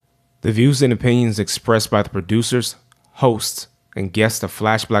The views and opinions expressed by the producers, hosts, and guests of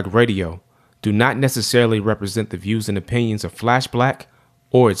Flash Black Radio do not necessarily represent the views and opinions of Flash Black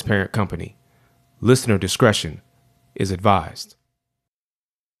or its parent company. Listener discretion is advised.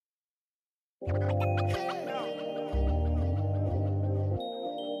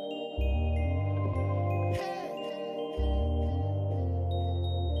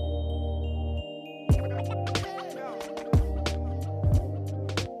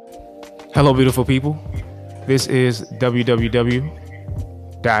 Hello, beautiful people. This is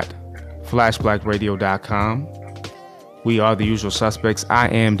www.flashblackradio.com. We are the usual suspects. I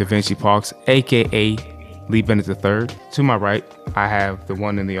am Da Vinci Parks, aka Lee Bennett III. To my right, I have the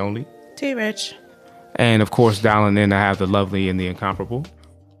one and the only T Rich. And of course, dialing in, I have the lovely and the incomparable.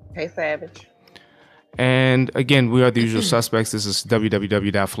 Hey, Savage. And again, we are the usual suspects. This is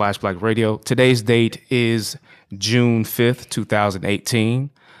www.flashblackradio. Today's date is June 5th, 2018.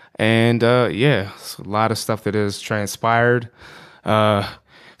 And yeah, a lot of stuff that has transpired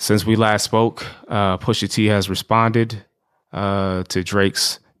since we last spoke. Pusha T has responded to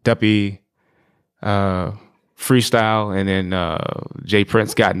Drake's Duppy freestyle, and then Jay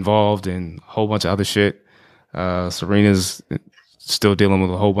Prince got involved and a whole bunch of other shit. Serena's still dealing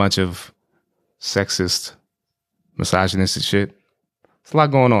with a whole bunch of sexist, misogynistic shit. It's a lot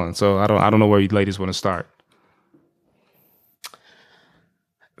going on, so I don't know where you ladies want to start.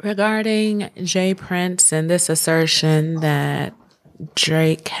 Regarding Jay Prince and this assertion that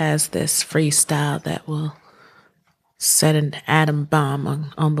Drake has this freestyle that will set an atom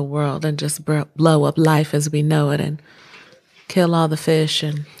bomb on the world and just blow up life as we know it and kill all the fish,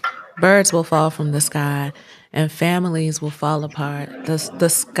 and birds will fall from the sky and families will fall apart. The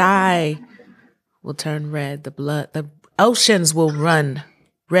sky will turn red. The oceans will run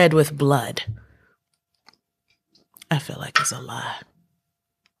red with blood. I feel like it's a lie.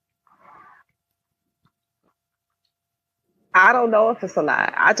 I don't know if it's a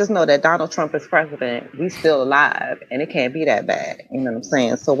lie. I just know that Donald Trump is president. We still alive, and it can't be that bad. You know what I'm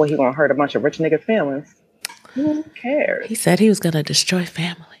saying? So what, he gonna hurt a bunch of rich niggas' feelings? Who cares? He said he was gonna destroy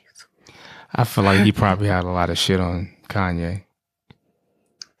families. I feel like he probably had a lot of shit on Kanye.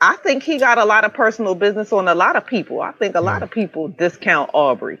 I think he got a lot of personal business on a lot of people. I think a lot of people discount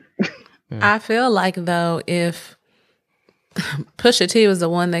Aubrey. I feel like, though, if Pusha T was the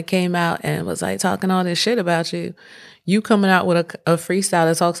one that came out and was like talking all this shit about you, you coming out with a freestyle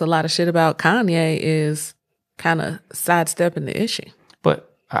that talks a lot of shit about Kanye is kind of sidestepping the issue.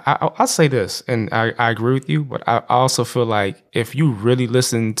 But I'll say this, and I agree with you, but I also feel like if you really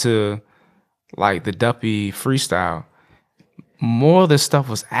listen to like the Duppy freestyle, more of the stuff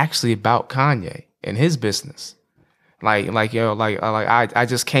was actually about Kanye and his business. I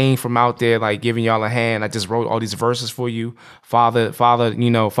just came from out there, like giving y'all a hand. I just wrote all these verses for you. Father,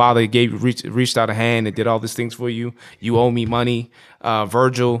 reached out a hand and did all these things for you. You owe me money.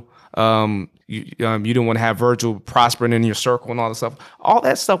 Virgil, you didn't want to have Virgil prospering in your circle and all this stuff. All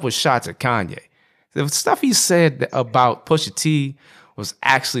that stuff was shots at Kanye. The stuff he said about Pusha T was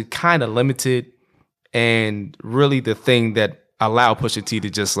actually kind of limited, and really the thing that allowed Pusha T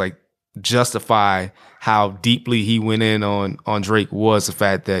to just like justify how deeply he went in on Drake was the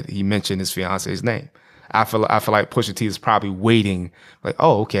fact that he mentioned his fiance's name. I feel like Pusha T is probably waiting, like,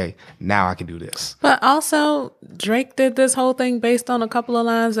 oh, okay, now I can do this. But also, Drake did this whole thing based on a couple of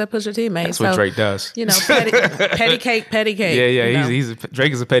lines that Pusha T made. That's what Drake does. You know, petty cake. Yeah.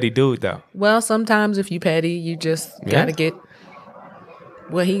 Drake is a petty dude, though. Well, sometimes if you petty, you just gotta get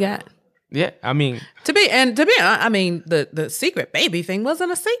what he got. Yeah, I mean, to be honest, I mean, the secret baby thing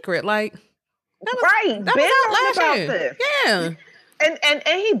wasn't a secret. Like, that was out last year. This. Yeah. And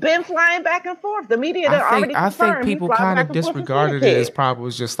he been flying back and forth. The media I think people kind of disregarded it as probably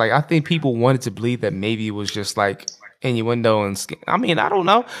was just like, I think people wanted to believe that maybe it was just like innuendo and I mean, I don't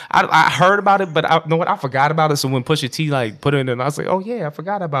know. I heard about it, but you know what? I forgot about it. So when Pusha T like put it in, I was like, oh yeah, I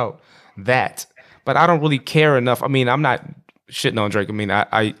forgot about that. But I don't really care enough. I mean, I'm not shitting on Drake. I mean,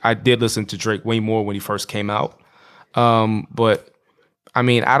 I did listen to Drake way more when he first came out. But I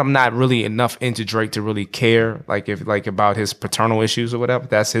mean, I'm not really enough into Drake to really care, like about his paternal issues or whatever.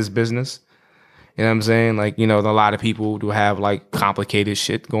 That's his business. You know what I'm saying? Like, you know, a lot of people do have like complicated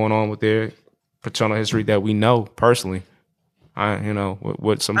shit going on with their paternal history that we know personally. You know,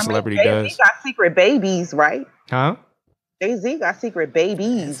 what some celebrity does. Jay-Z got secret babies, right? Huh? Jay-Z got secret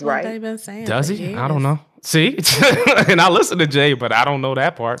babies, That's right? What they've been saying. Does he? I don't know. See? And I listen to Jay, but I don't know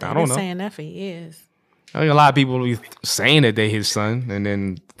that part. I don't know. Saying that for years. I think a lot of people will be saying that they his son, and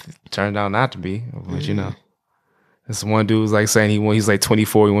then turned out not to be. But you know, this one dude was like saying he's like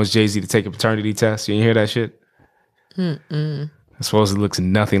 24. He wants Jay-Z to take a paternity test. You hear that shit? suppose it looks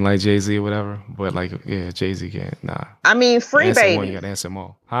nothing like Jay-Z or whatever, but like, yeah, Jay-Z can't. Nah. I mean, Free Answer Baby. one, you gotta answer them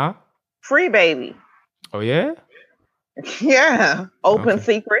all. Huh? Free Baby. Oh, yeah? Yeah. Open Okay.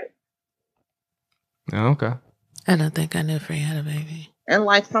 Secret. Oh, okay. I don't think I knew Free had a baby. And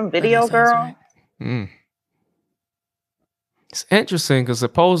like some But that video sounds girl. right. It's interesting because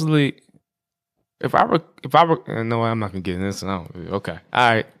supposedly, if I were, no, I'm not gonna get in this. No, okay,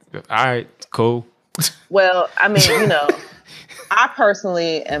 all right, cool. Well, I mean, I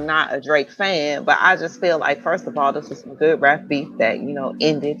personally am not a Drake fan, but I just feel like, first of all, this was some good rap beef that,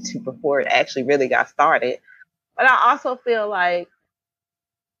 ended before it actually really got started. But I also feel like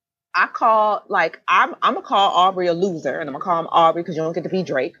I'm gonna call Aubrey a loser, and I'm gonna call him Aubrey because you don't get to be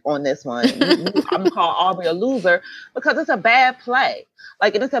Drake on this one. I'm gonna call Aubrey a loser because it's a bad play.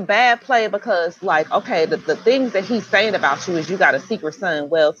 Like, and it's a bad play because, like, okay, the things that he's saying about you is you got a secret son.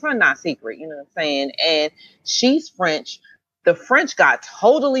 Well, son not secret, you know what I'm saying? And she's French. The French got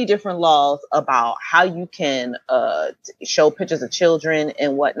totally different laws about how you can show pictures of children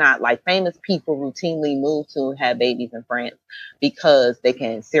and whatnot. Like, famous people routinely move to have babies in France because they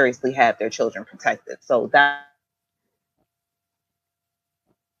can seriously have their children protected. So that's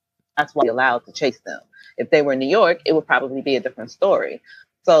why you're allowed to chase them. If they were in New York, it would probably be a different story.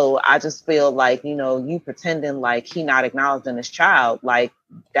 So I just feel like, you pretending like he not acknowledging his child, like,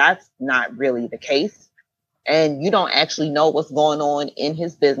 that's not really the case. And you don't actually know what's going on in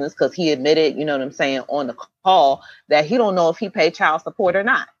his business because he admitted, you know what I'm saying, on the call that he don't know if he paid child support or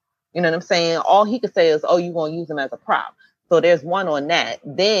not. You know what I'm saying? All he could say is, oh, you're going to use him as a prop. So there's one on that.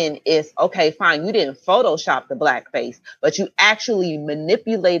 Then it's, okay, fine, you didn't Photoshop the blackface, but you actually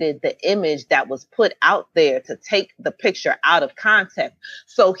manipulated the image that was put out there to take the picture out of context.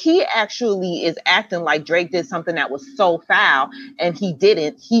 So he actually is acting like Drake did something that was so foul, and he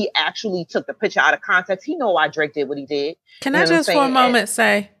didn't. He actually took the picture out of context. He know why Drake did what he did. Can I just for a moment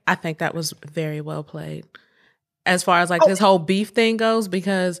say, I think that was very well played as far as like this whole beef thing goes,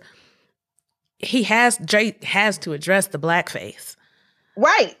 because Drake has to address the blackface.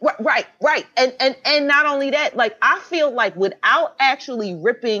 Right. And not only that, like, I feel like without actually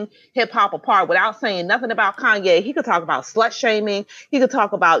ripping hip hop apart, without saying nothing about Kanye, he could talk about slut shaming. He could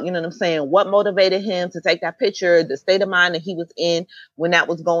talk about, you know what I'm saying, what motivated him to take that picture, the state of mind that he was in when that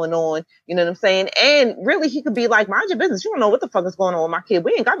was going on. You know what I'm saying? And really, he could be like, mind your business. You don't know what the fuck is going on with my kid.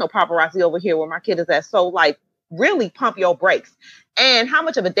 We ain't got no paparazzi over here where my kid is at. So, like, really pump your brakes. And how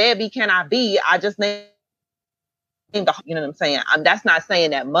much of a deadbeat can I be? I just named you know what I'm saying? That's not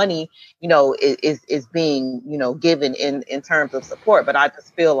saying that money, is being, given in terms of support, but I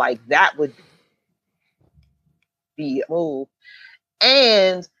just feel like that would be a move.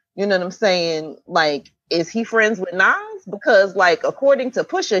 And you know what I'm saying? Like, is he friends with Nas? Because, like, according to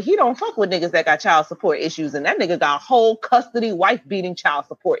Pusha, he don't fuck with niggas that got child support issues, and that nigga got whole custody, wife beating child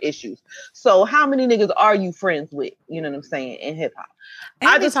support issues. So how many niggas are you friends with? You know what I'm saying? In hip hop,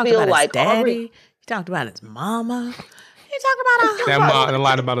 I just feel like daddy. He talked about his mama. He talked about the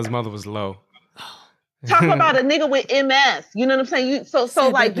line about his mother was low. Talk about a nigga with MS. You know what I'm saying? So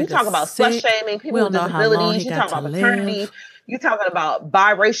like, you talk about slut shaming, people with disabilities. You talk about maternity. You talking about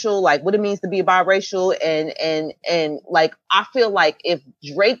biracial, like what it means to be biracial, and like, I feel like if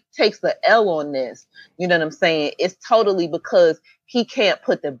Drake takes the L on this, you know what I'm saying, it's totally because he can't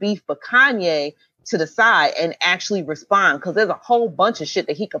put the beef for Kanye to the side and actually respond, because there's a whole bunch of shit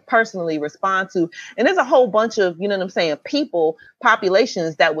that he could personally respond to, and there's a whole bunch of, you know what I'm saying,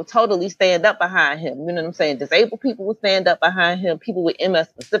 populations that would totally stand up behind him. You know what I'm saying? Disabled people would stand up behind him, people with MS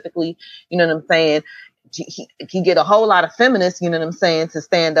specifically. You know what I'm saying? He get a whole lot of feminists, you know what I'm saying, to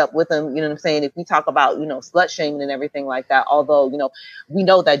stand up with him. You know what I'm saying? If we talk about, slut shaming and everything like that, although, we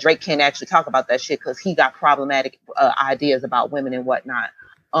know that Drake can't actually talk about that shit because he got problematic ideas about women and whatnot.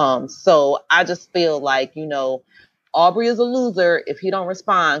 So I just feel like, Aubrey is a loser if he don't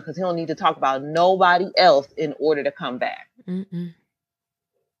respond, because he don't need to talk about nobody else in order to come back. Mm-mm.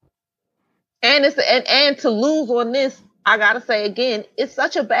 And and to lose on this, I gotta say again, it's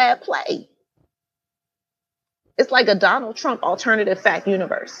such a bad play. It's like a Donald Trump alternative fact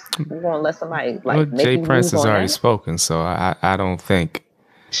universe. We're gonna let somebody Jay Prince has already spoken, so I don't think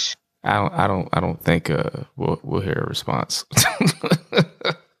we'll hear a response.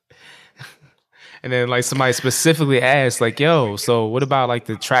 And then like somebody specifically asked, like, yo, so what about like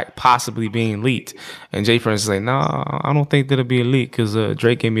the track possibly being leaked? And Jay Prince is like, no, I don't think that'll be a leak because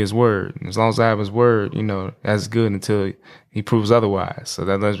Drake gave me his word. And as long as I have his word, that's good until he proves otherwise. So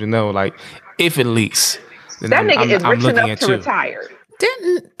that lets me know, like, if it leaks, then that nigga is rich enough to retire.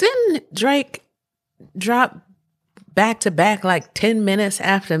 Didn't Drake drop back to back, like 10 minutes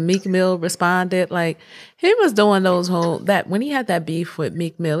after Meek Mill responded. Like he was doing those that when he had that beef with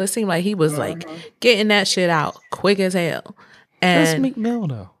Meek Mill, it seemed like he was like getting that shit out quick as hell. And that's Meek Mill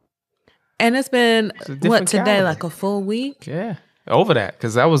though. And it's been what today, caliber. Like a full week? Yeah. Over that,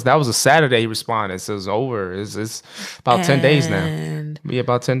 because that was a Saturday he responded. So it's over. It's about 10 days now. Yeah,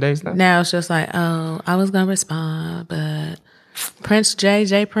 about 10 days now. Now it's just like, oh, I was gonna respond, but Prince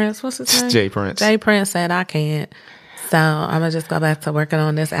J Prince, what's his name? J Prince. J Prince said I can't. So I'm gonna just go back to working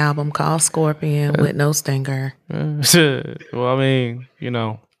on this album called Scorpion with no stinger. Well, I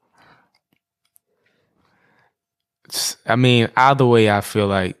mean, either way, I feel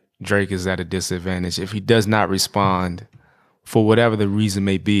like Drake is at a disadvantage if he does not respond for whatever the reason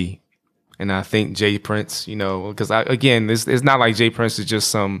may be. And I think J Prince, because again, it's not like J Prince is just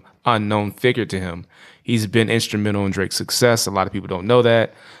some unknown figure to him. He's been instrumental in Drake's success. A lot of people don't know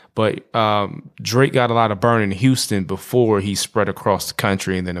that. But Drake got a lot of burn in Houston before he spread across the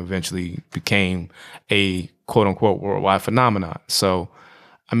country and then eventually became a quote unquote worldwide phenomenon. So,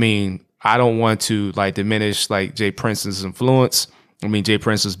 I don't want to diminish J Prince's influence. J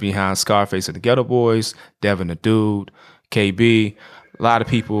Prince was behind Scarface and the Ghetto Boys, Devin the Dude, KB, a lot of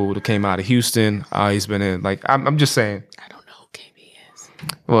people that came out of Houston. He's been in I'm just saying. I don't know who KB is.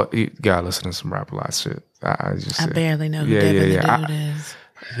 Well, you gotta listen to some Rap a Lot shit. I barely know who Devin the Dude is.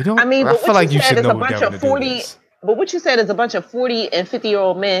 I feel like you should know who Devin the Dude is. But what you said is a bunch of 40 and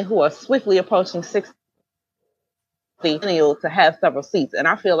 50-year-old men who are swiftly approaching 60 millennials to have several seats. And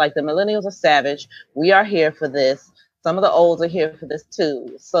I feel like the millennials are savage. We are here for this. Some of the olds are here for this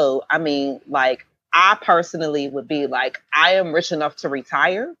too. So, I personally would be I am rich enough to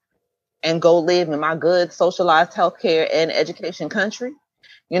retire and go live in my good socialized healthcare and education country.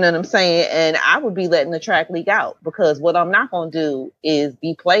 You know what I'm saying? And I would be letting the track leak out because what I'm not going to do is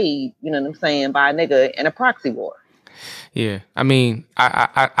be played, you know what I'm saying, by a nigga in a proxy war. Yeah.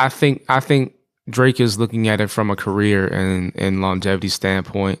 I think Drake is looking at it from a career and longevity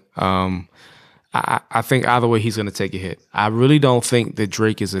standpoint. I think either way he's going to take a hit. I really don't think that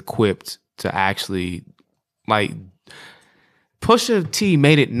Drake is equipped to actually Pusha T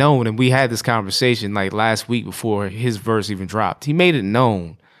made it known, and we had this conversation last week before his verse even dropped. He made it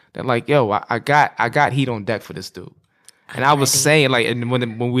known that I got heat on deck for this dude. And I was saying and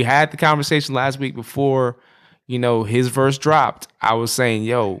when we had the conversation last week before, his verse dropped, I was saying,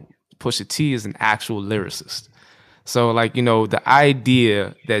 Pusha T is an actual lyricist. So the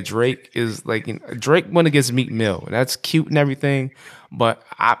idea that Drake is Drake went against Meek Mill, and that's cute and everything, but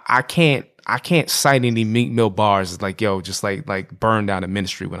I can't cite any Meek Mill bars as just burn down the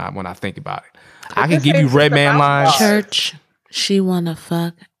ministry when I think about it. I can give you Redman lines. Church, she wanna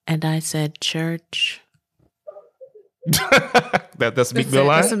fuck, and I said church. That's Meek Mill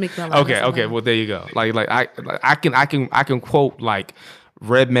line. That's a Meek Mill line. Okay. Well, there you go. I can quote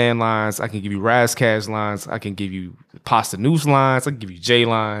Redman lines. I can give you Raz Kass lines. I can give you Pasta News lines. I can give you Jay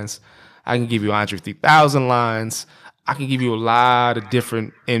lines. I can give you Andre 3000 lines. I can give you a lot of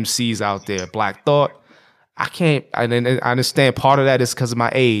different MCs out there. Black Thought. I understand part of that is because of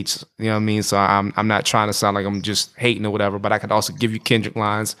my age. You know what I mean? So I'm not trying to sound like I'm just hating or whatever, but I could also give you Kendrick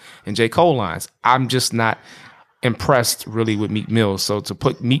lines and J. Cole lines. I'm just not impressed really with Meek Mill. So to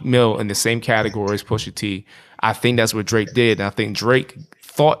put Meek Mill in the same category as Pusha T, I think that's what Drake did. And I think Drake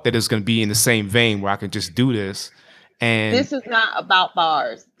thought that it was going to be in the same vein where I could just do this. And this is not about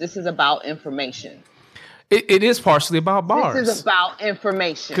bars. This is about information. It is partially about bars. This is about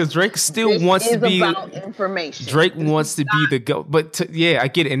information. Because Drake still wants to be about information. Drake wants to be the go. But I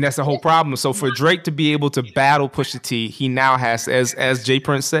get it, and that's the whole problem. So for Drake to be able to battle Pusha T, he now has, as J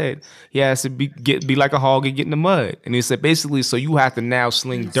Prince said, he has to be like a hog and get in the mud. And he said basically, so you have to now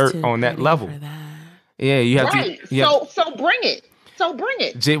sling dirt on that level. Yeah, you have to. So bring it. So bring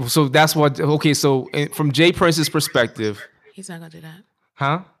it. So that's what. Okay, so from J Prince's perspective, he's not gonna do that.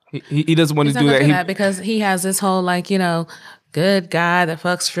 Huh? He doesn't want to do that. Because he has this whole good guy that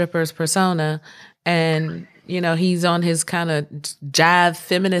fucks strippers persona, and he's on his kind of jive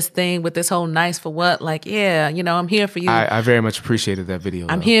feminist thing with this whole nice for what, I'm here for you. I very much appreciated that video.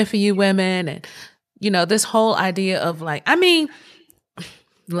 I'm here for you, women, and this whole idea of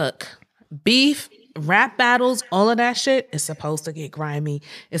look, beef. Rap battles, all of that shit is supposed to get grimy.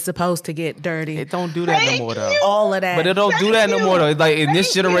 It's supposed to get dirty. It don't do that no more though. All of that, but it don't do that no more though. In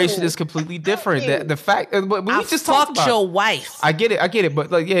this generation, it's completely different. The fact, but we just talked about your wife. I get it. But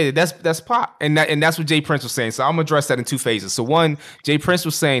that's pop, and that's what J Prince was saying. So I'm gonna address that in two phases. So one, J Prince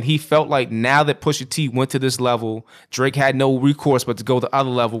was saying he felt like now that Pusha T went to this level, Drake had no recourse but to go to the other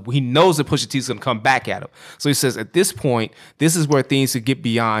level. He knows that Pusha T is gonna come back at him. So he says at this point, this is where things could get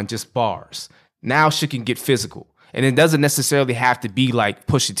beyond just bars. Now shit can get physical. And it doesn't necessarily have to be like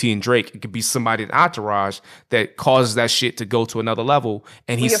Pusha T and Drake. It could be somebody in entourage that causes that shit to go to another level.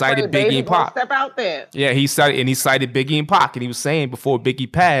 And he cited Biggie and Pac. Step out there. Yeah, he cited Biggie and Pac. And he was saying before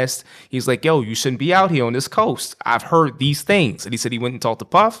Biggie passed, he's like, yo, you shouldn't be out here on this coast. I've heard these things. And he said he went and talked to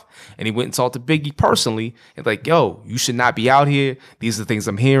Puff and he went and talked to Biggie personally. And like, yo, you should not be out here. These are the things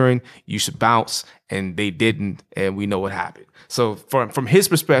I'm hearing. You should bounce. And they didn't. And we know what happened. So from his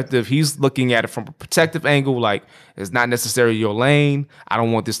perspective, he's looking at it from a protective angle, like it's not necessarily your lane. I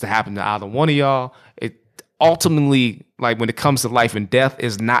don't want this to happen to either one of y'all. It ultimately, like when it comes to life and death,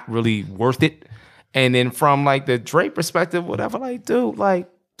 is not really worth it. And then from like the Drake perspective, whatever, like, dude, like,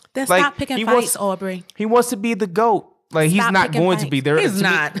 then stop picking fights, Aubrey. He wants to be the GOAT. Like he's not going to be there. He's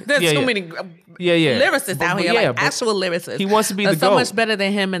not. There's too many lyricists out here, like actual lyricists. He wants to be the GOAT. So much better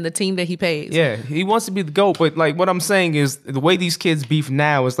than him and the team that he pays. Yeah, he wants to be the GOAT. But like what I'm saying is the way these kids beef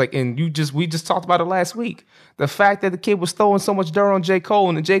now is like, and we just talked about it last week. The fact that the kid was throwing so much dirt on J. Cole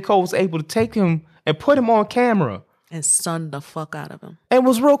and J. Cole was able to take him and put him on camera. And sunned the fuck out of him. And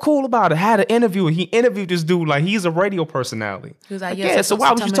was real cool about it. Had an interview. He interviewed this dude like he's a radio personality. He was like, yeah, so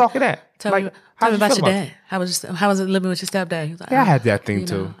why was you talking that? Tell me about your dad. How was it living with your stepdad? He was like, I had that thing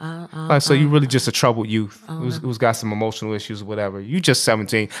too. So you really just a troubled youth who's got some emotional issues or whatever. You just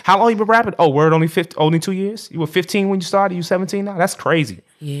 17. How long you been rapping? Oh, word, only 2 years? You were 15 when you started? You 17 now? That's crazy.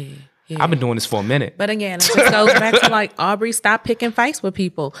 Yeah. I've been doing this for a minute. But again, it just goes back to like, Aubrey, stop picking fights with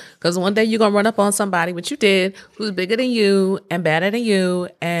people. Because one day you're going to run up on somebody, which you did, who's bigger than you and better than you.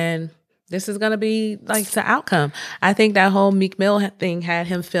 And this is going to be like the outcome. I think that whole Meek Mill thing had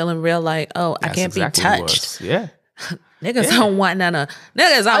him feeling real like, oh, I can't be touched. Yeah. Niggas don't want none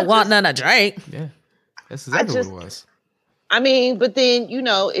of Drake. Yeah. That's exactly what it was. I mean, but then,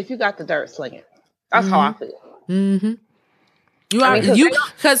 if you got the dirt slinging, that's how I feel. Mm-hmm. They don't like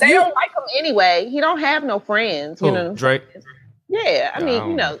him anyway. He don't have no friends. You know, Drake. Yeah, I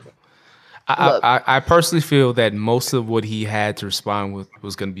mean, I personally feel that most of what he had to respond with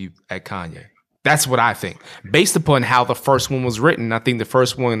was going to be at Kanye. That's what I think, based upon how the first one was written. I think the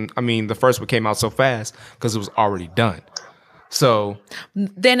first one came out so fast because it was already done. So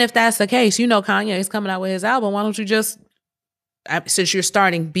then, if that's the case, Kanye is coming out with his album. Why don't you just? Since you're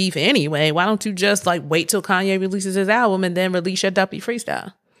starting beef anyway, why don't you just like wait till Kanye releases his album and then release your Duppy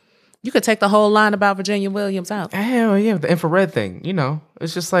freestyle? You could take the whole line about Virginia Williams out. Hell yeah, the infrared thing.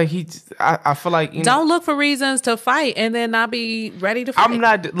 It's just like I feel like don't look for reasons to fight and then not be ready to fight.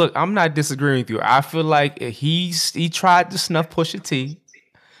 I'm not disagreeing with you. I feel like he tried to snuff Pusha T.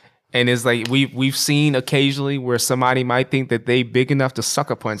 And it's like we've seen occasionally where somebody might think that they big enough to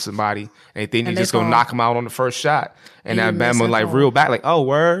sucker punch somebody, and they think they just gonna knock them out on the first shot, and that Bama like reel back like, oh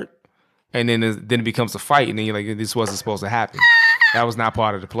word, and then it becomes a fight, and then you're like, this wasn't supposed to happen. That was not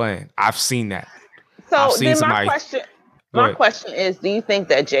part of the plan. I've seen that. So then my question is, do you think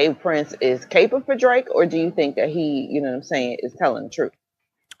that Jay Prince is capable for Drake, or do you think that he, is telling the truth?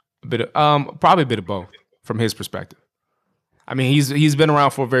 Probably a bit of both from his perspective. I mean, he's been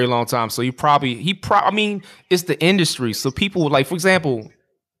around for a very long time, so I mean, it's the industry. So people like, for example,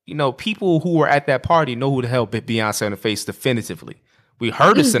 people who were at that party know who the hell bit Beyonce in the face definitively. We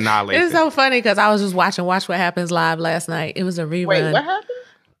heard us annihilate. It's so funny because I was just watching Watch What Happens live last night. It was a rerun. Wait, what happened?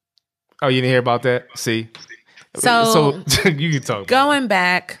 Oh, you didn't hear about that? See, so you can talk. Going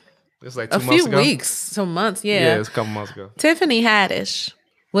back, it's like a few weeks, some months. Yeah, it was a couple months ago. Tiffany Haddish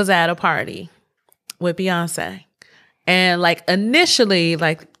was at a party with Beyonce. And like initially,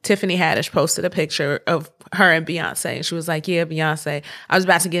 like Tiffany Haddish posted a picture of her and Beyonce. And she was like, yeah, Beyonce, I was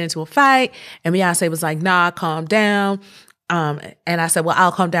about to get into a fight. And Beyonce was like, nah, calm down. And I said, well,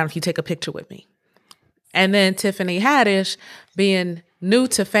 I'll calm down if you take a picture with me. And then Tiffany Haddish, being new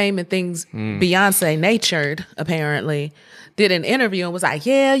to fame and things Beyonce natured, apparently, did an interview and was like,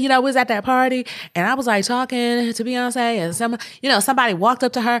 yeah, we was at that party. And I was like talking to Beyonce and somebody walked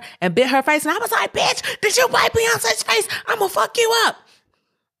up to her and bit her face. And I was like, bitch, did you bite Beyonce's face? I'm going to fuck you up.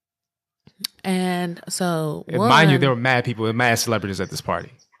 And so, mind you, there were mad people, mad celebrities at this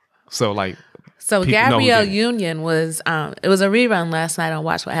party. So Gabrielle Union was, it was a rerun last night on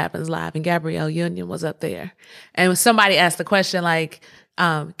Watch What Happens Live, and Gabrielle Union was up there. And somebody asked the question like,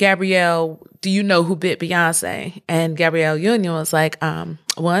 Gabrielle, do you know who bit Beyonce? And Gabrielle Union was like,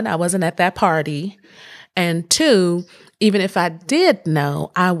 one, I wasn't at that party. And two, even if I did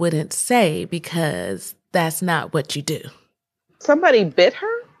know, I wouldn't say because that's not what you do. Somebody bit her?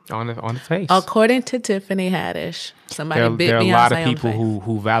 On the face. According to Tiffany Haddish, somebody bit Beyonce on the face. There are a lot of people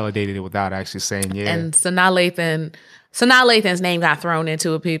who validated it without actually saying yeah. And Sanaa Lathan Sanaa Lathan's name got thrown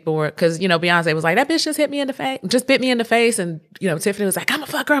into it, people because, Beyonce was like, that bitch just bit me in the face. And, Tiffany was like, I'm a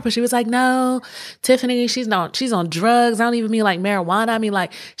fuck her up. And she was like, no, Tiffany, she's on drugs. I don't even mean like marijuana. I mean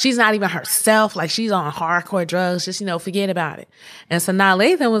like, she's not even herself. Like she's on hardcore drugs. Just, forget about it. And Sanaa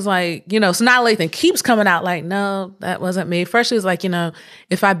Lathan was like, Sanaa Lathan keeps coming out like, no, that wasn't me. First she was like,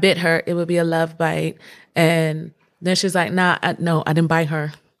 if I bit her, it would be a love bite. And then she's like, no, I didn't bite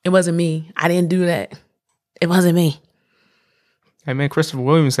her. It wasn't me. I didn't do that. It wasn't me. Hey man, Christopher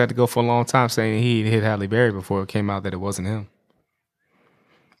Williams had to go for a long time saying he hit Halle Berry before it came out that it wasn't him.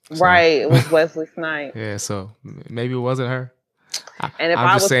 So, right, it was Wesley Snipes. Yeah, so maybe it wasn't her. And if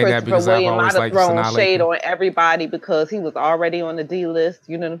I was Christopher Williams, I'd have thrown shade on everybody because he was already on the D list.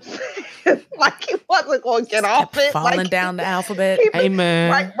 You know what I'm saying? Like he wasn't going to get off it. Falling down the alphabet.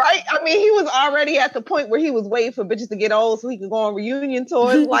 Amen. Right. I mean, he was already at the point where he was waiting for bitches to get old so he could go on reunion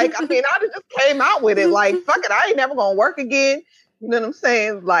tours. Like, I mean, I just came out with it. Like, fuck it, I ain't never going to work again. You know what I'm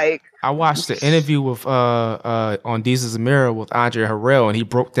saying? Like, I watched the interview with on Deezus and Mero with Andre Harrell, and he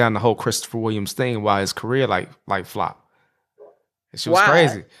broke down the whole Christopher Williams thing while his career like flopped. And she was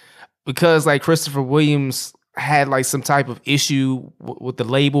crazy because like Christopher Williams had like some type of issue with the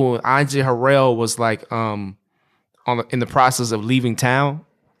label, and Andre Harrell was like in the process of leaving town.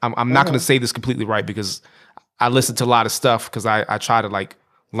 I'm not going to say this completely right because I listened to a lot of stuff because I try to like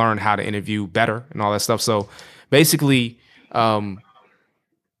learn how to interview better and all that stuff. So basically.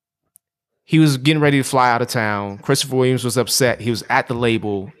 He was getting ready to fly out of town. Christopher Williams was upset. He was at the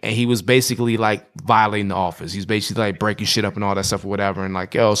label and he was basically like violating the office. He's basically like breaking shit up and all that stuff or whatever. And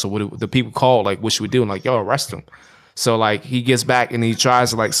like, yo, so what the people called, like, what should we do? And like, yo, arrest him. So like he gets back and he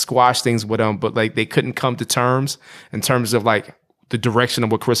tries to like squash things with them, but like they couldn't come to terms in terms of like the direction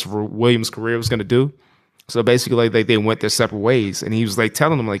of what Christopher Williams' career was going to do. So basically like they went their separate ways. And he was like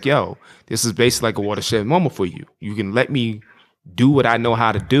telling them like, yo, this is basically like a watershed moment for you. You can let me do what I know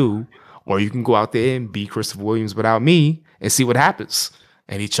how to do, or you can go out there and be Christopher Williams without me and see what happens.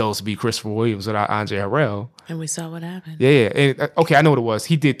 And he chose to be Christopher Williams without Andre Harrell. And we saw what happened. Yeah. And, okay, I know what it was.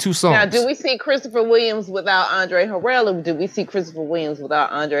 He did 2 songs. Now, do we see Christopher Williams without Andre Harrell, or do we see Christopher Williams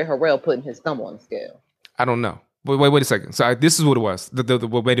without Andre Harrell putting his thumb on the scale? I don't know. Wait a second. So this is what it was.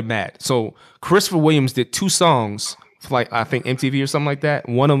 What made it mad. So Christopher Williams did 2 songs for like I think MTV or something like that.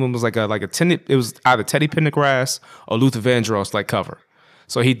 One of them was like a it was either Teddy Pendergrass or Luther Vandross like cover.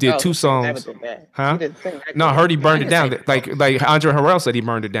 So he did 2 songs. Huh? No, I heard he burned it down. Like Andre Harrell said he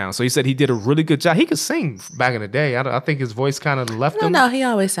burned it down. So he said he did a really good job. He could sing back in the day. I think his voice kind of left him. No, he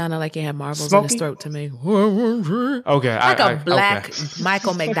always sounded like he had marbles in his throat to me. Okay. Like a black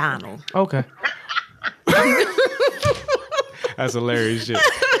Michael McDonald. Okay. That's hilarious shit.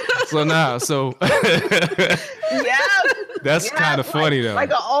 So now, yeah, that's kind of funny though. Like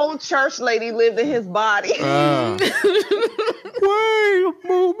an old church lady lived in his body. Wait,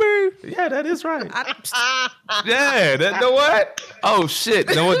 move me. Yeah, that is right. Yeah, that know what? Oh shit,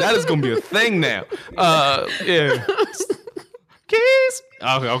 you know what? That is gonna be a thing now. Yeah. Keys.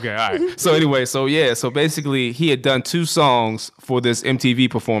 Okay, all right. So anyway, so basically he had done 2 songs for this MTV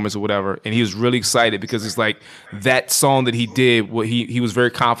performance or whatever, and he was really excited because it's like that song that he did, he was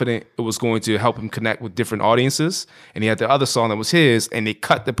very confident it was going to help him connect with different audiences, and he had the other song that was his, and they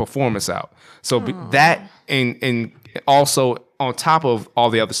cut the performance out. So that and also on top of all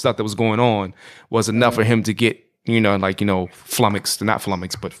the other stuff that was going on was enough for him to get, flummoxed, not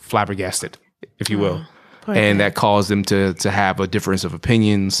flummoxed, but flabbergasted, if you will. And that caused them to have a difference of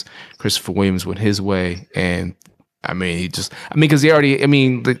opinions. Christopher Williams went his way. And because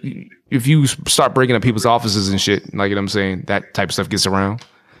if you start breaking up people's offices and shit, like, you know what I'm saying, that type of stuff gets around.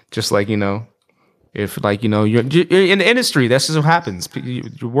 Just like, if like, you're in the industry, that's just what happens.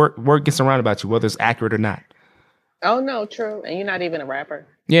 Your word gets around about you, whether it's accurate or not. Oh no, true. And you're not even a rapper.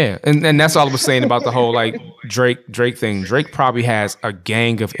 Yeah, and that's all I was saying about the whole like Drake thing. Drake probably has a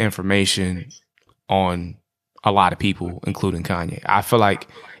gang of information on a lot of people, including Kanye. I feel like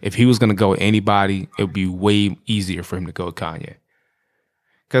if he was going to go with anybody, it would be way easier for him to go with Kanye.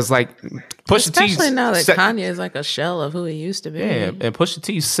 Because like Pusha T, especially now that Kanye is like a shell of who he used to be. Yeah, and Pusha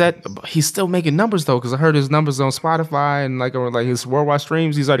T he's still making numbers though. Because I heard his numbers on Spotify and like his worldwide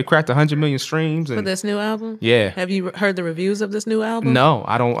streams. He's already cracked 100 million streams for this new album. Yeah, have you heard the reviews of this new album? No,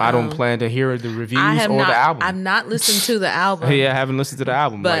 I don't plan to hear the reviews the album. I've not listened to the album. Yeah, I haven't listened to the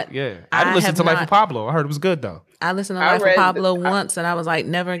album. But I didn't listen to Life of Pablo. I heard it was good though. I listened to Life of Pablo once and I was like,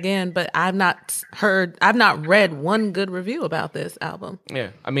 never again. But I've not read one good review about this album.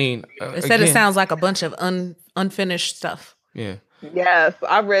 Yeah, I mean, it said it sounds like a bunch of unfinished stuff. Yeah. Yes,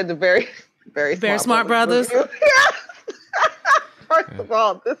 I read the very Smart Brothers. First of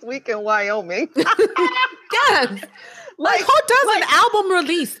all, This Week in Wyoming. Yes. Like who does an album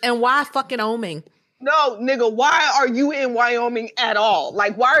release and why fucking Wyoming? No, nigga, why are you in Wyoming at all?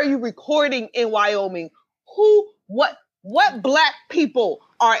 Like, why are you recording in Wyoming? What black people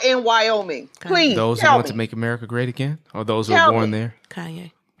are in Wyoming? Please, those who want to make America great again, or those who are born there.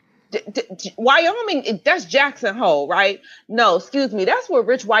 Kanye. Wyoming, that's Jackson Hole, right? No, excuse me, that's where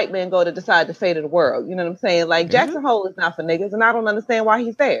rich white men go to decide the fate of the world. You know what I'm saying? Like Jackson Hole is not for niggas, and I don't understand why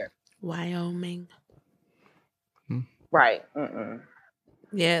he's there. Wyoming, right?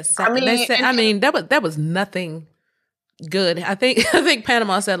 Yes, I mean, that was nothing good. I think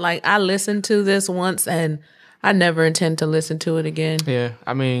Panama said like I listened to this once and I never intend to listen to it again. Yeah,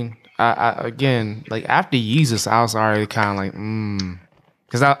 I mean, I again, like after Yeezus, I was already kind of like,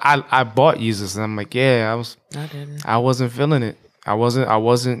 because I bought Yeezus and I'm like, yeah, I wasn't feeling it. I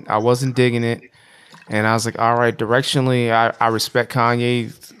wasn't digging it, and I was like, all right, directionally, I respect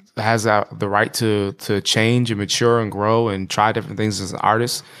Kanye has the right to change and mature and grow and try different things as an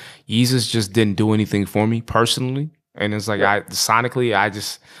artist. Yeezus just didn't do anything for me personally. And it's like sonically, I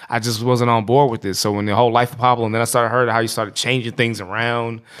just wasn't on board with this. So when the whole Life of Pablo, and then I started heard how you started changing things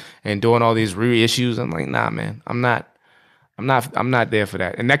around and doing all these reissues, I'm like, nah, man, I'm not there for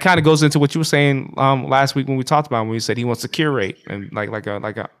that. And that kind of goes into what you were saying last week when we talked about when you said he wants to curate and like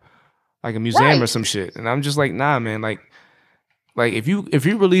a museum or some shit. And I'm just like, nah, man, like if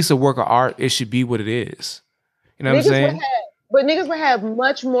you release a work of art, it should be what it is. You know what I'm saying? But niggas would have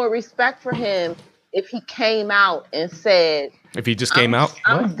much more respect for him if he came out and said, if he just came out,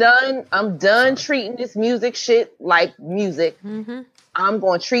 I'm done treating this music shit like music. Mm-hmm. I'm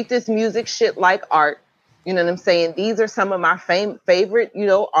going to treat this music shit like art. You know what I'm saying? These are some of my favorite,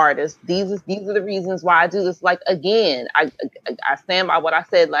 artists. These are the reasons why I do this. Like, again, I stand by what I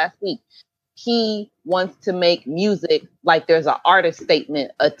said last week. He wants to make music like there's an artist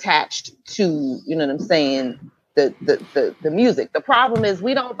statement attached to, you know what I'm saying, the music. The problem is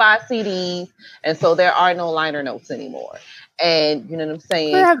we don't buy CDs, and so there are no liner notes anymore. And you know what I'm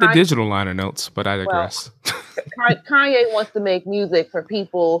saying? I have the digital liner notes, but I digress. Well, Kanye wants to make music for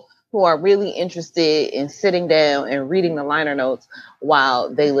people who are really interested in sitting down and reading the liner notes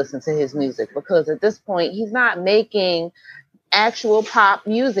while they listen to his music. Because at this point, he's not making actual pop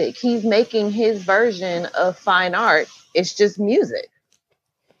music. He's making his version of fine art. It's just music.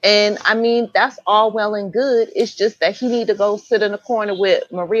 And I mean, that's all well and good. It's just that he need to go sit in a corner with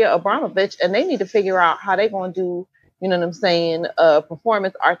Maria Abramovich and they need to figure out how they're going to do, you know what I'm saying,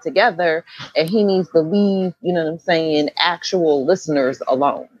 performance art together. And he needs to leave, you know what I'm saying, actual listeners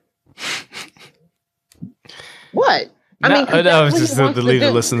alone. What? That was just the leave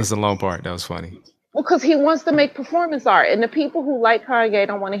the listeners alone part. That was funny. Well, because he wants to make performance art. And the people who like Kanye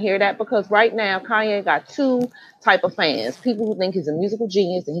don't want to hear that because right now Kanye got two type of fans. People who think he's a musical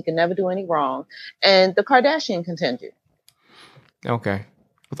genius and he can never do any wrong. And the Kardashian contingent. Okay.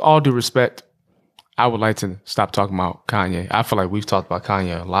 With all due respect, I would like to stop talking about Kanye. I feel like we've talked about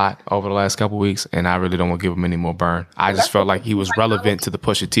Kanye a lot over the last couple of weeks, and I really don't want to give him any more burn. I just felt like he was relevant to the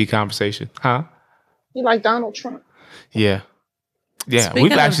Pusha T conversation. Huh? You like Donald Trump? Yeah. Yeah, speaking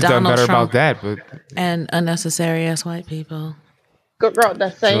we've actually done better Trump about that. But and unnecessary as white people. Good girl,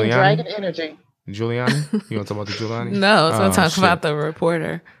 that same Giuliani? Dragon energy. Giuliani? You want to talk about the Giuliani? No, so talk about the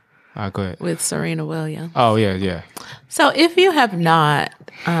reporter. Go ahead. With Serena Williams. Oh, yeah. So if you have not,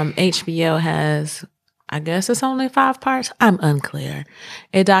 HBO has, I guess it's only 5 parts. I'm unclear.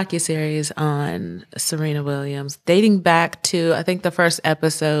 A docuseries on Serena Williams dating back to, I think the first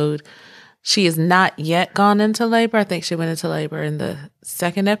episode. She has not yet gone into labor. I think she went into labor in the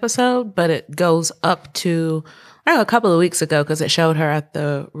second episode, but it goes up to a couple of weeks ago because it showed her at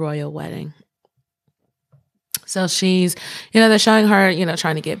the royal wedding. So she's, they're showing her,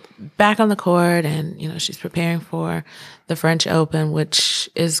 trying to get back on the court and, she's preparing for the French Open, which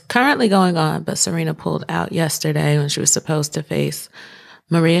is currently going on. But Serena pulled out yesterday when she was supposed to face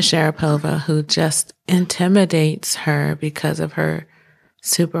Maria Sharapova, who just intimidates her because of her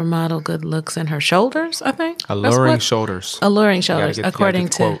supermodel good looks and her shoulders, I think. Alluring shoulders. Alluring shoulders, according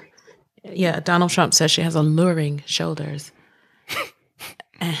to... Yeah, Donald Trump says she has alluring shoulders.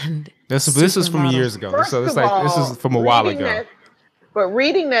 And this is from years ago. So this is from a while ago. But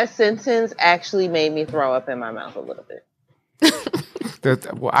reading that sentence actually made me throw up in my mouth a little bit.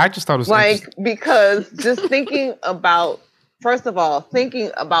 I just thought it was... because just thinking about... First of all,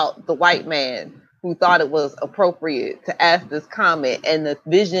 thinking about the white man who thought it was appropriate to ask this comment and the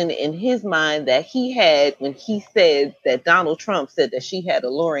vision in his mind that he had when he said that Donald Trump said that she had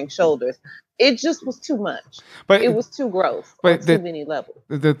alluring shoulders. It just was too much. But it was too gross on too many levels.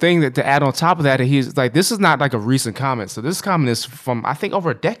 The thing that to add on top of that, he's like, this is not like a recent comment. So this comment is from, I think,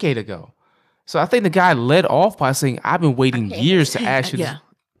 over a decade ago. So I think the guy led off by saying, "I've been waiting years to ask you." Yeah.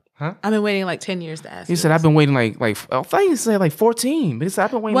 Huh? I've been waiting like 10 years to ask you. He said, "I've been waiting like I think he said like 14." But he said,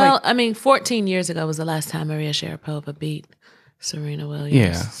 "I've been waiting." Well, I mean, 14 years ago was the last time Maria Sharapova beat Serena Williams.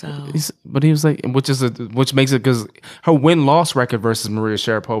 Yeah. So, but he was like, which makes it, because her win-loss record versus Maria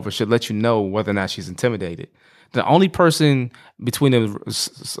Sharapova should let you know whether or not she's intimidated. The only person between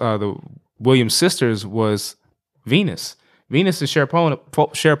the Williams sisters was Venus. Venus and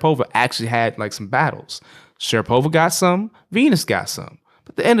Sharapova actually had like some battles. Sharapova got some, Venus got some.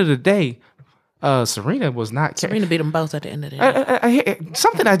 But at the end of the day, Serena was not. Serena beat them both at the end of the day.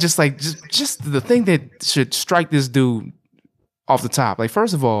 Something I just like, just the thing that should strike this dude off the top. Like,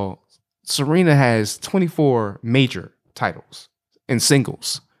 first of all, Serena has 24 major titles in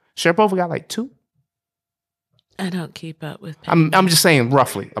singles. Sharapova got like 2. I don't keep up with. I'm just saying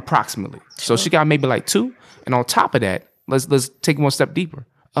roughly, approximately. Sure. So she got maybe like 2, and on top of that, let's take one step deeper.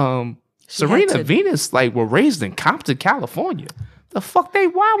 Serena and Venus like were raised in Compton, California. The fuck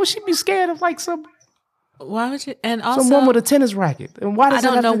why would she be scared of like some? Why would you? And also, someone with a tennis racket. And why? I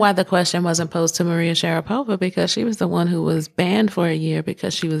don't know why the question wasn't posed to Maria Sharapova, because she was the one who was banned for a year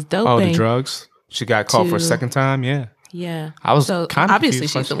because she was doping. Oh, the drugs. She got caught for a second time. Yeah. Yeah. I was kind of obviously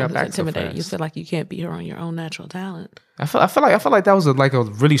she's the one who's intimidated. You feel like you can't beat her on your own natural talent. I feel like that was a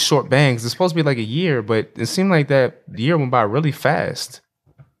really short bang. It's supposed to be like a year, but it seemed like that year went by really fast.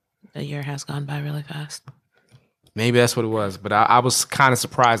 A year has gone by really fast. Maybe that's what it was, but I was kind of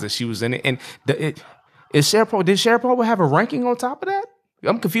surprised that she was in it. And did Sharapova have a ranking on top of that?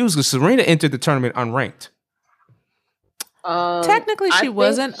 I'm confused because Serena entered the tournament unranked. Technically, she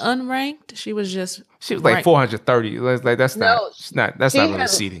wasn't unranked. She was like 430. Like that's not really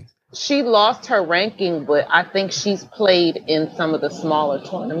seeding. She lost her ranking, but I think she's played in some of the smaller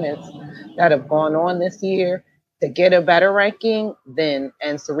tournaments that have gone on this year to get a better ranking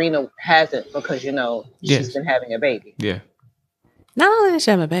and Serena hasn't, because she's been having a baby. Yeah. Not only did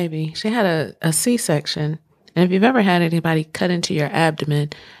she have a baby, she had a C-section. And if you've ever had anybody cut into your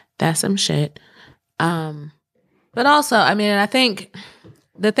abdomen, that's some shit. But also, I mean, I think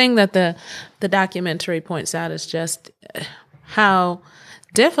the thing that the documentary points out is just how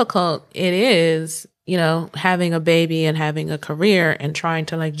difficult it is, having a baby and having a career and trying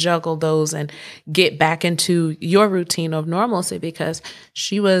to like juggle those and get back into your routine of normalcy, because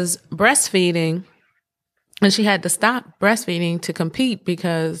she was breastfeeding and she had to stop breastfeeding to compete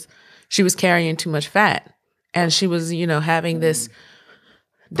because she was carrying too much fat. And she was, having this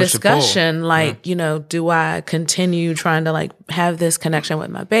discussion like, do I continue trying to like have this connection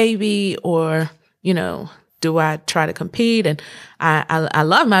with my baby, or, do I try to compete? And I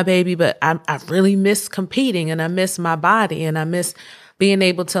love my baby, but I really miss competing, and I miss my body, and I miss being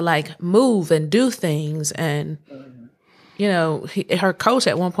able to like move and do things. And, her coach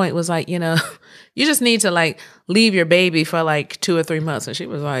at one point was like, you just need to like leave your baby for like 2 or 3 months. And she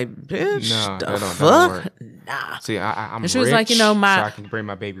was like, bitch, the fuck? Nah. See, I'm and she rich, was like, so I can bring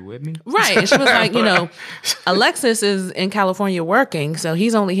my baby with me. Right. And she was like, Alexis is in California working, so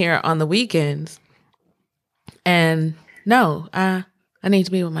he's only here on the weekends. And no, I need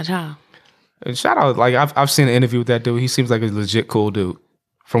to be with my child. And shout out, like I've seen an interview with that dude. He seems like a legit cool dude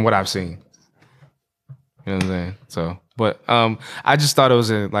from what I've seen. You know what I'm saying? So, but I just thought it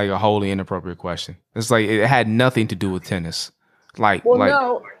was a wholly inappropriate question. It's like it had nothing to do with tennis.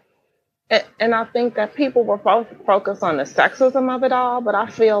 No. And I think that people were focused on the sexism of it all, but I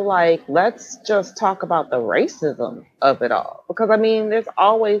feel like let's just talk about the racism of it all. Because I mean, there's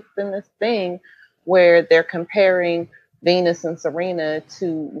always been this thing where they're comparing Venus and Serena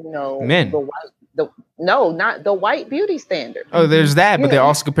to, men. Not the white beauty standard. Oh, there's that, but they're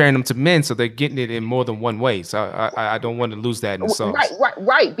also comparing them to men, so they're getting it in more than one way. So I don't want to lose that in the sauce.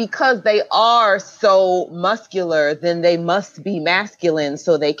 Right. Because they are so muscular, then they must be masculine,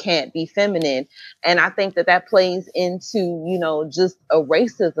 so they can't be feminine. And I think that plays into, just a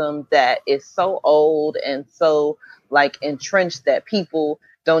racism that is so old and so like entrenched that people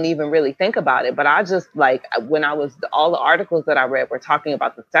don't even really think about it. But I just like, when all the articles that I read were talking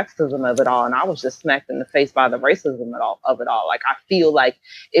about the sexism of it all, and I was just smacked in the face by the racism of it all. Like, I feel like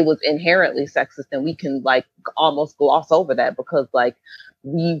it was inherently sexist, and we can like almost gloss over that because like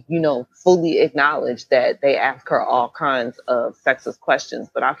we, fully acknowledge that they ask her all kinds of sexist questions.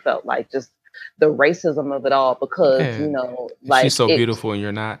 But I felt like just the racism of it all, because, like, she's so beautiful and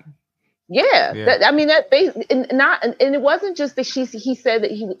you're not. Yeah. And it wasn't just that he said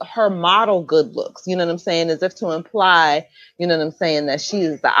that her model good looks, you know what I'm saying, as if to imply, you know what I'm saying, that she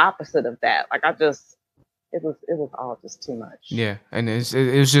is the opposite of that. Like, I just, it was all just too much. Yeah, and it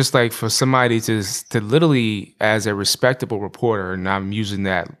was just like for somebody to literally, as a respectable reporter, and I'm using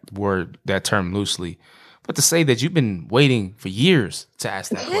that term loosely, but to say that you've been waiting for years to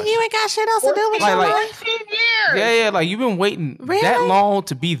ask that question. You ain't got shit else to do with your life. 15 years. Yeah, like you've been waiting that long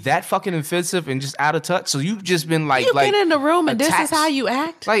to be that fucking offensive and just out of touch. So you've just been you've been in the room and attached. This is how you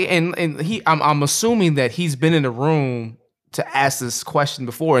act. Like, and I'm assuming that he's been in the room to ask this question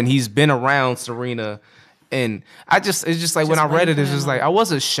before, and he's been around Serena. And it's just like when I read it, it's just like I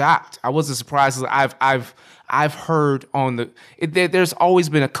wasn't shocked. I wasn't surprised. I've heard there's always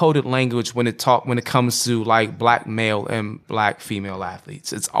been a coded language when it comes to like black male and black female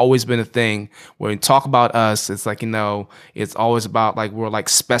athletes. It's always been a thing when we talk about us. It's like, it's always about like we're like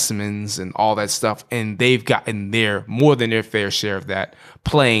specimens and all that stuff. And they've gotten more than their fair share of that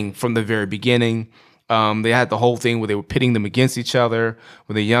playing from the very beginning. They had the whole thing where they were pitting them against each other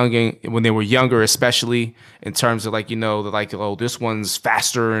when they were younger, especially in terms of like, this one's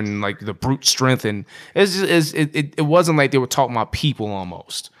faster and like the brute strength. And it wasn't like they were talking about people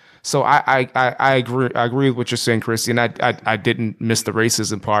almost. So I agree with what you're saying, Christy. And I didn't miss the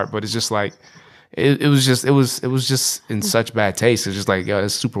racism part, but it's just like, it was just in such bad taste. It's just like,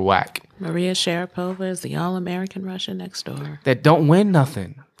 it's super whack. Maria Sharapova is the All-American Russian next door. That don't win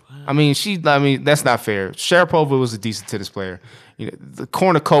nothing. I mean, that's not fair. Sharapova was a decent tennis player. The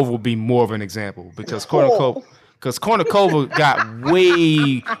Kornikova would be more of an example because Kornikova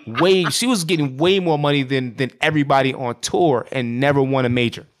got she was getting way more money than everybody on tour and never won a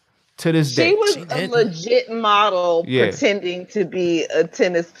major. To this day, she was a legit model pretending to be a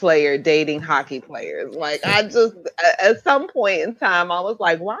tennis player, dating hockey players. Like I just, at some point in time, I was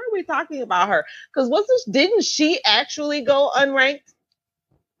like, why are we talking about her? Because didn't she actually go unranked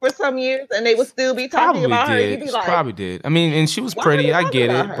for some years, and they would still be talking about her? You'd be like, probably did. I mean, and she was pretty. I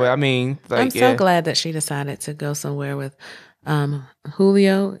get it, but I mean, like, I'm so glad that she decided to go somewhere with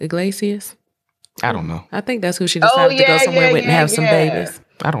Julio Iglesias. I don't know. I think that's who she decided to go somewhere with and have some babies.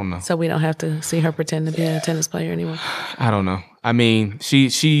 I don't know. So we don't have to see her pretend to be a tennis player anymore. I don't know. I mean,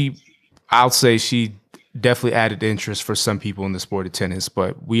 I'll say she definitely added interest for some people in the sport of tennis,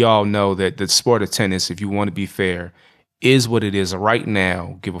 but we all know that the sport of tennis, if you want to be fair, is what it is right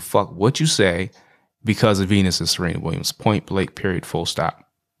now. Give a fuck what you say because of Venus and Serena Williams. Point blank, period, full stop.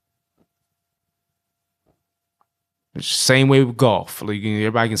 Same way with golf. Like,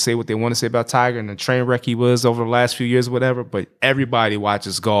 everybody can say what they want to say about Tiger and the train wreck he was over the last few years, whatever, but everybody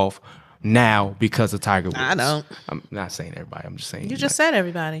watches golf now because of Tiger Woods. I don't. I'm not saying everybody. I'm just saying. You just said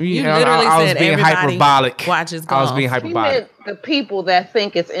everybody. You literally said everybody watches golf. I was being hyperbolic. The people that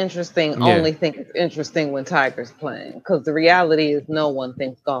think it's interesting only think it's interesting when Tiger's playing, because the reality is no one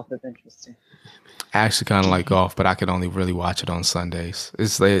thinks golf is interesting. I actually kind of like golf, but I can only really watch it on Sundays.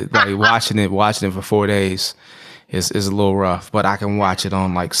 It's like watching it for 4 days is a little rough, but I can watch it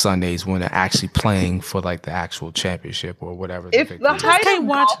on like Sundays when they're actually playing for like the actual championship or whatever. If the height of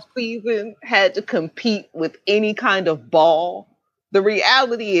golf season had to compete with any kind of ball, the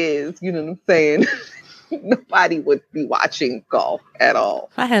reality is, you know what I'm saying, nobody would be watching golf at all.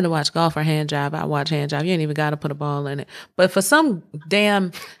 If I had to watch golf or hand job, I'd watch hand job. You ain't even got to put a ball in it. But for some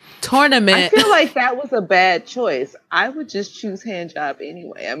damn tournament, I feel like that was a bad choice. I would just choose hand job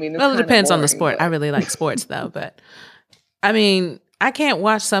anyway. I mean, it depends on the sport. I really like sports though, but I mean, I can't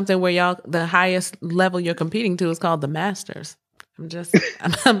watch something where the highest level you're competing to is called the Masters. I'm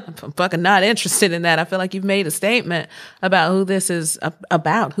fucking not interested in that. I feel like you've made a statement about who this is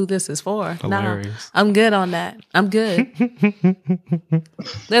for. Hilarious. No, I'm good on that. I'm good.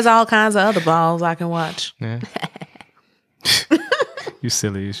 There's all kinds of other balls I can watch. Yeah. You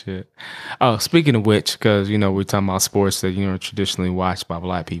silly as shit. Oh, speaking of which, because we're talking about sports that traditionally watched by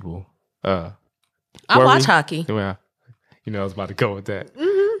black people. I watch hockey. Yeah, I was about to go with that.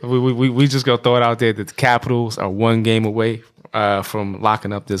 Mm-hmm. We just gonna throw it out there that the Capitals are one game away from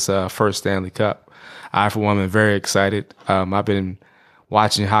locking up this first Stanley Cup. I, for one, am very excited. I've been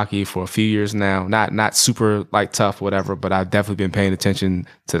watching hockey for a few years now. Not super like tough, whatever, but I've definitely been paying attention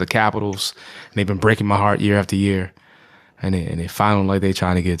to the Capitals. And they've been breaking my heart year after year. And they finally like they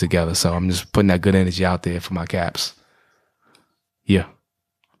trying to get it together. So I'm just putting that good energy out there for my Caps. Yeah.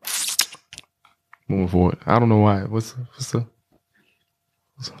 Moving forward. I don't know why. I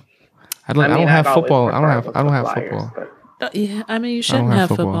don't have football. I don't have football. Yeah, I mean, you shouldn't have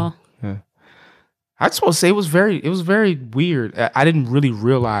football. Yeah. I just want to say it was very weird. I didn't really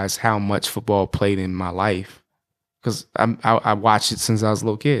realize how much football played in my life because I watched it since I was a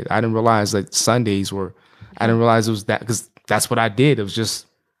little kid. I didn't realize that Sundays were. I didn't realize it was that because that's what I did. It was just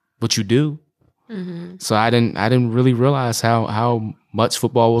what you do. Mm-hmm. So I didn't really realize how much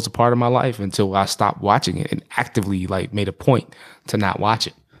football was a part of my life until I stopped watching it and actively like made a point to not watch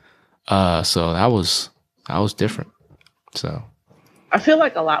it. So that was different. So I feel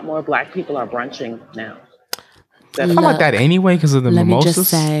like a lot more Black people are brunching now. I feel like that anyway because of the mimosas. Let me just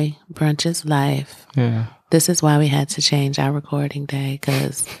say, brunch is life. Yeah. This is why we had to change our recording day,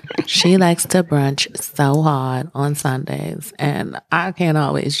 because she likes to brunch so hard on Sundays, and I can't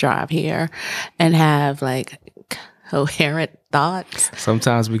always drive here and have like coherent thoughts.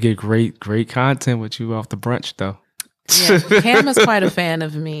 Sometimes we get great content with you off the brunch, though. Yeah, Cam is quite a fan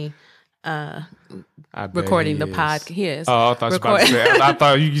of me recording the podcast. Oh, I thought you about to say. I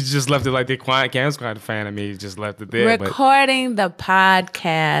thought you just left it like that. Cam's quite a fan of me. You just left it there. Recording the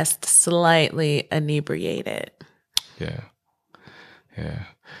podcast slightly inebriated. Yeah.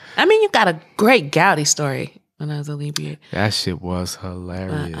 I mean, you got a great Gowdy story. When I was inebriated, that shit was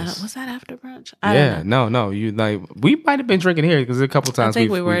hilarious. Was that after brunch? No. You like we might have been drinking here because a couple times I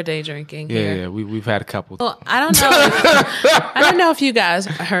think we were day drinking. Yeah, we've had a couple. Well, I don't know. I don't know if you guys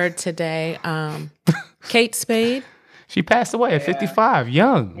heard today. Kate Spade. She passed away at 55,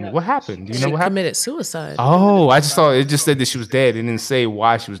 young. Yeah. What happened? Do you know what happened? She committed suicide. Oh, I just saw it. Just said that she was dead. It didn't say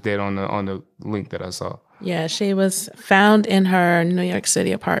why she was dead on the link that I saw. Yeah, she was found in her New York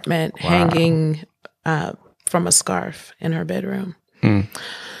City apartment, hanging from a scarf in her bedroom.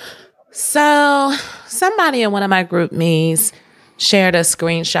 So somebody in one of my group me's shared a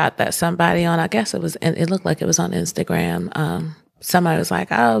screenshot that somebody on, I guess it looked like it was on Instagram. Somebody was like,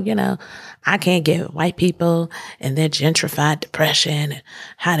 oh, I can't get with white people and their gentrified depression and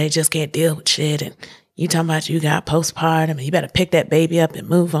how they just can't deal with shit. And you talking about you got postpartum and you better pick that baby up and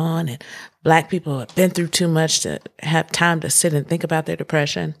move on. And Black people have been through too much to have time to sit and think about their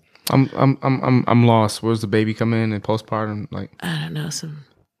depression. I'm lost. Where's the baby come in and postpartum? Like, I don't know.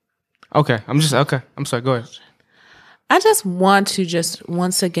 Okay. I'm sorry. Go ahead. I just want to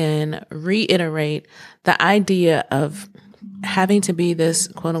once again reiterate the idea of having to be this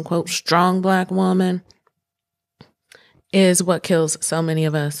quote unquote strong Black woman is what kills so many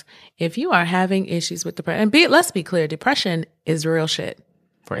of us. If you are having issues with depression, and let's be clear, depression is real shit.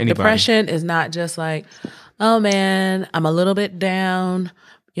 For anybody. Depression is not just like, oh man, I'm a little bit down.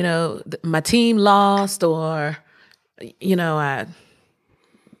 My team lost, or, I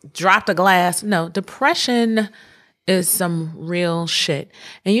dropped a glass. No, depression is some real shit.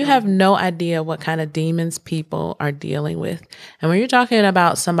 And you have no idea what kind of demons people are dealing with. And when you're talking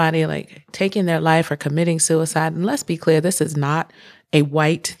about somebody like taking their life or committing suicide, and let's be clear, this is not a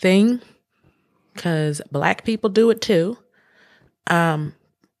white thing, because Black people do it too.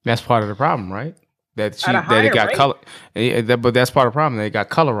 That's part of the problem, right? That it got color, but that's part of the problem. They got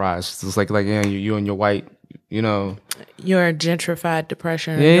colorized. It's like you and your white, your gentrified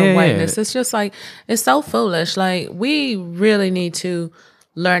depression, your whiteness. It's just like it's so foolish. Like we really need to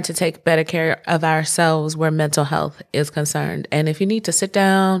learn to take better care of ourselves where mental health is concerned. And if you need to sit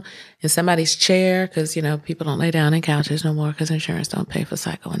down in somebody's chair, because, people don't lay down in couches no more because insurance don't pay for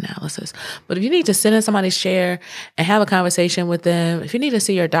psychoanalysis. But if you need to sit in somebody's chair and have a conversation with them, if you need to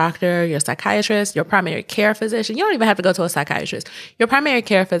see your doctor, your psychiatrist, your primary care physician, you don't even have to go to a psychiatrist. Your primary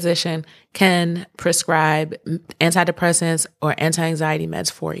care physician can prescribe antidepressants or anti-anxiety meds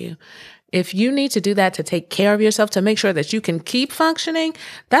for you. If you need to do that to take care of yourself, to make sure that you can keep functioning,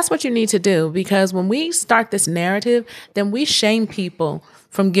 that's what you need to do. Because when we start this narrative, then we shame people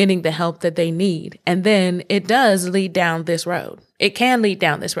from getting the help that they need. And then it does lead down this road. It can lead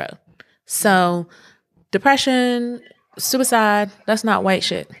down this road. So depression, suicide, that's not white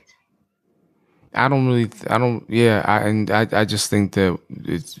shit. I just think that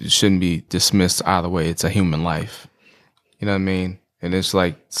it shouldn't be dismissed either way. It's a human life. You know what I mean? And it's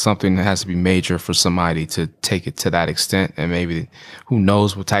like something that has to be major for somebody to take it to that extent. And maybe who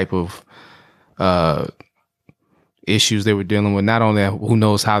knows what type of issues they were dealing with. Not only that, who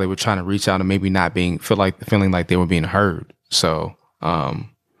knows how they were trying to reach out and maybe not feeling like they were being heard. So I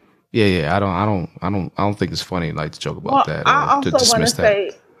don't think it's funny like to joke about that. I also want to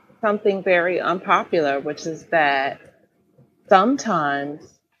say something very unpopular, which is that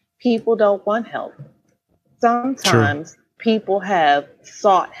sometimes people don't want help. Sometimes people have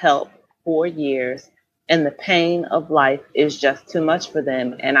sought help for years and the pain of life is just too much for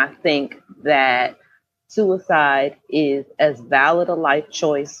them. And I think that suicide is as valid a life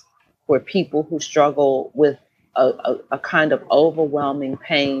choice for people who struggle with a kind of overwhelming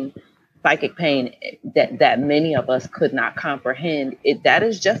pain, psychic pain that many of us could not comprehend. That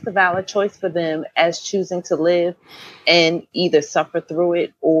is just a valid choice for them as choosing to live and either suffer through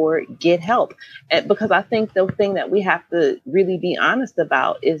it or get help. And because I think the thing that we have to really be honest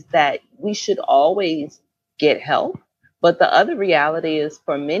about is that we should always get help, But the other reality is,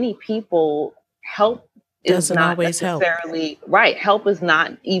 for many people, help is Doesn't not always help. necessarily right. Help is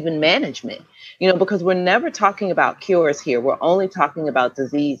not even management, because we're never talking about cures here. We're only talking about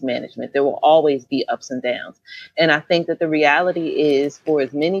disease management. There will always be ups and downs. And I think that the reality is, for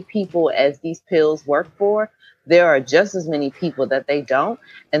as many people as these pills work for, there are just as many people that they don't.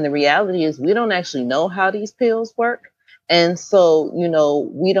 And the reality is, we don't actually know how these pills work. And so,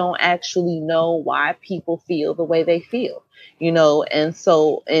 we don't actually know why people feel the way they feel, and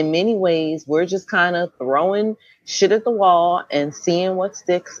so in many ways, we're just kind of throwing shit at the wall and seeing what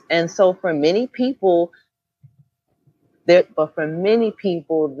sticks. And so for many people, there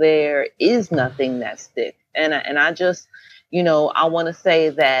is nothing that sticks. And I just, I want to say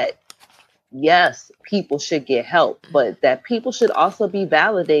that yes, people should get help, but that people should also be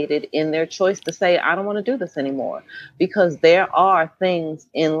validated in their choice to say, I don't want to do this anymore, because there are things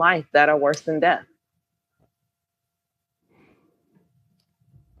in life that are worse than death.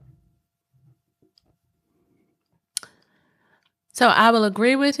 So I will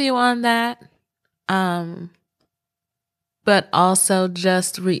agree with you on that. But also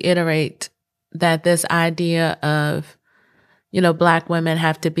just reiterate that this idea of, Black women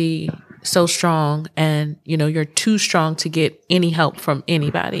have to be so strong and, you're too strong to get any help from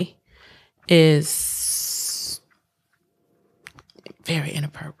anybody is very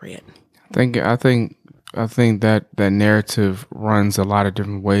inappropriate. I think that narrative runs a lot of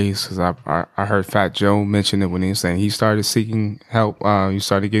different ways, because I heard Fat Joe mention it when he was saying he started seeking help. He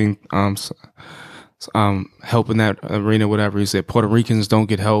started getting help in that arena, whatever. He said Puerto Ricans don't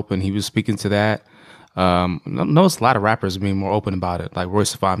get help, and he was speaking to that. Notice a lot of rappers being more open about it. Like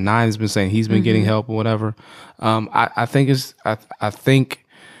Royce 5'9" has been saying he's been getting help or whatever. I think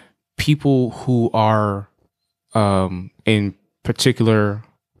people who are in particular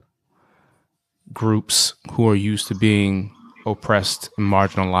groups who are used to being oppressed and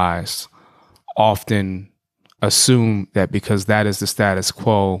marginalized often assume that because that is the status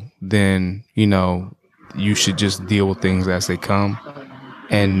quo, then, you should just deal with things as they come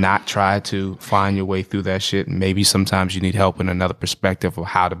and not try to find your way through that shit. Maybe sometimes you need help in another perspective of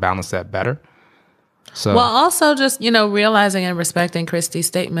how to balance that better. So, well, also just, realizing and respecting Christy's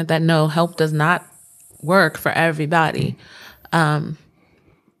statement that no, help does not work for everybody.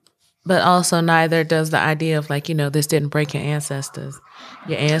 But also neither does the idea of like, this didn't break your ancestors.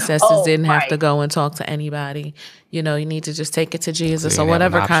 Your ancestors didn't have to go and talk to anybody. You need to just take it to Jesus, or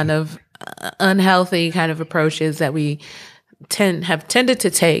whatever kind of unhealthy kind of approaches that we have tended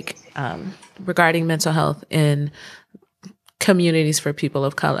to take regarding mental health in communities for people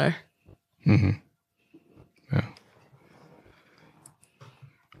of color. Mm-hmm.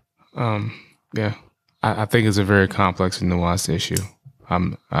 Yeah. Yeah. I think it's a very complex and nuanced issue.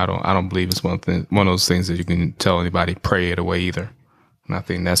 I don't believe it's one of those things that you can tell anybody pray it away either. And I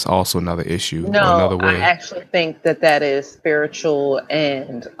think that's also another issue. No, another way. I actually think that is spiritual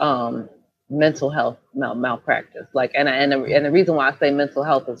and mental health malpractice. Like, and the reason why I say mental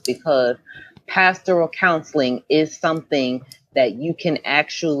health is because pastoral counseling is something that you can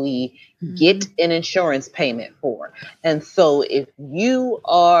actually get an insurance payment for. And so if you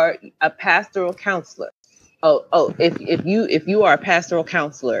are a pastoral counselor, if you are a pastoral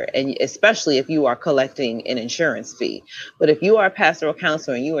counselor, and especially if you are collecting an insurance fee, but if you are a pastoral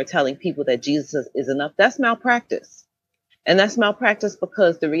counselor and you are telling people that Jesus is enough, that's malpractice. And that's malpractice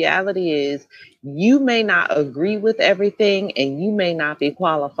because the reality is you may not agree with everything and you may not be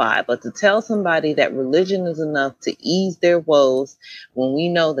qualified, but to tell somebody that religion is enough to ease their woes when we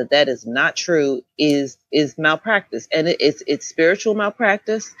know that that is not true is malpractice. And it's spiritual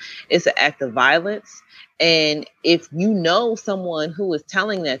malpractice. It's an act of violence. And if you know someone who is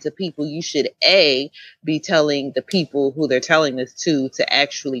telling that to people, you should be telling the people who they're telling this to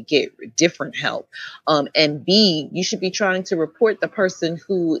actually get different help. And B, you should be trying to report the person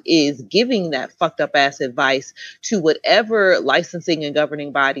who is giving that fucked up ass advice to whatever licensing and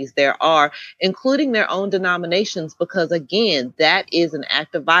governing bodies there are, including their own denominations, because again, that is an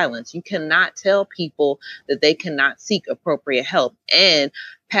act of violence. You cannot tell people that they cannot seek appropriate help. And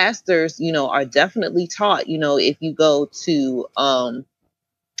pastors, are definitely taught, if you go to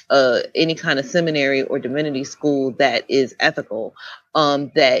any kind of seminary or divinity school that is ethical,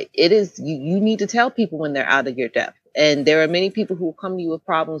 that it is, you need to tell people when they're out of your depth. And there are many people who will come to you with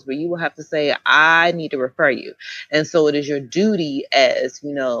problems where you will have to say, I need to refer you. And so it is your duty as,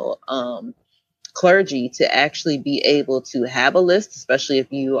 clergy to actually be able to have a list, especially if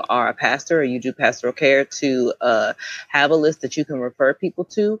you are a pastor or you do pastoral care, to have a list that you can refer people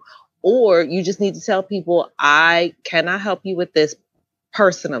to, or you just need to tell people, I cannot help you with this,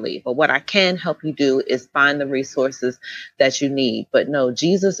 personally. But what I can help you do is find the resources that you need. But no,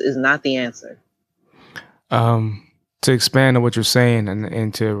 Jesus is not the answer. To expand on what you're saying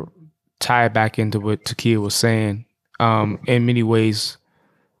and to tie it back into what Takia was saying, in many ways,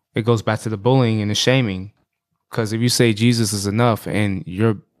 it goes back to the bullying and the shaming. Because if you say Jesus is enough and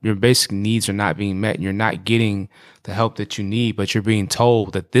your basic needs are not being met and you're not getting the help that you need, but you're being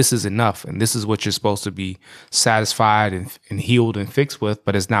told that this is enough and this is what you're supposed to be satisfied and healed and fixed with,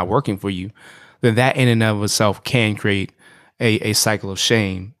 but it's not working for you, then that in and of itself can create a cycle of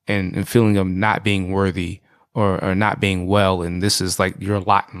shame and feeling of not being worthy or not being well. And this is like your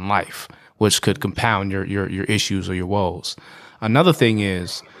lot in life, which could compound your issues or your woes. Another thing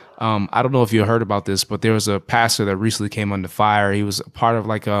is, I don't know if you heard about this, but there was a pastor that recently came under fire. He was a part of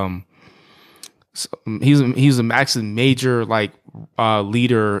like he's a actually major like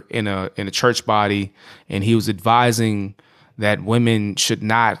leader in a church body, and he was advising that women should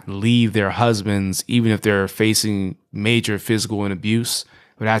not leave their husbands even if they're facing major physical and abuse.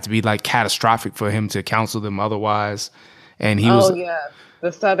 It would have to be like catastrophic for him to counsel them otherwise. And he was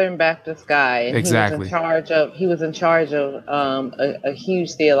the Southern Baptist guy. And exactly. He was in charge of a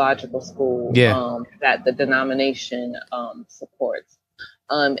huge theological school that the denomination supports.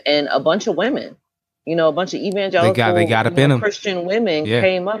 And a bunch of women, a bunch of evangelical they got up in them. Christian women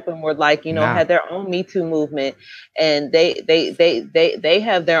came up and were like, had their own Me Too movement. And they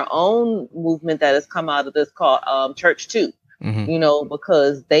have their own movement that has come out of this called Church Too. Mm-hmm.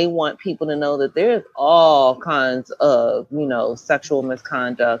 Because they want people to know that there's all kinds of, sexual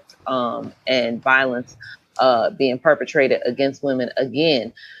misconduct and violence being perpetrated against women.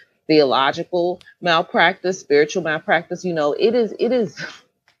 Again, theological malpractice, spiritual malpractice. It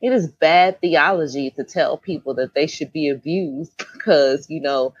is bad theology to tell people that they should be abused because,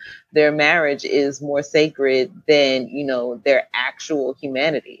 their marriage is more sacred than, their actual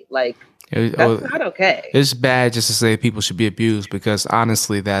humanity. Like, that's not okay. It's bad just to say people should be abused because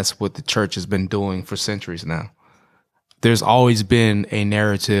honestly, that's what the church has been doing for centuries now. There's always been a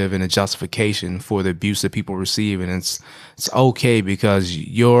narrative and a justification for the abuse that people receive, and it's okay because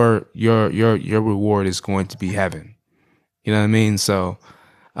your reward is going to be heaven. You know what I mean? So,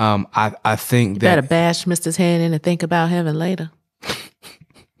 I think you better bash Mr. head in and think about heaven later.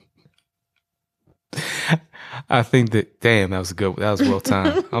 I think that, damn, that was well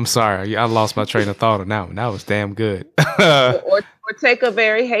timed. I'm sorry. I lost my train of thought on that one. That was damn good. or take a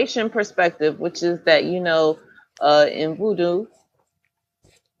very Haitian perspective, which is that, in voodoo,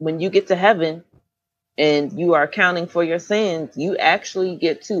 when you get to heaven and you are accounting for your sins, you actually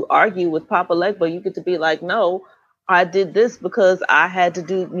get to argue with Papa Legba. You get to be like, no, I did this because I had to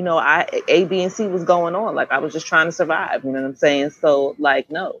do, A, B, and C was going on. Like, I was just trying to survive. You know what I'm saying? So, like,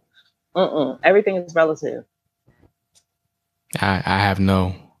 no. Everything is relative. I have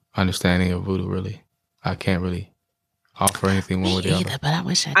no understanding of voodoo, really. I can't really offer anything one way or the other. But I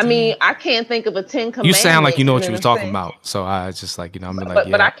wish I did. I mean, I can't think of a 10 commandment. You sound like you know what you was talking about. So I just like,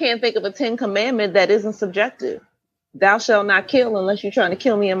 But I can't think of a 10 commandment that isn't subjective. Thou shalt not kill unless you're trying to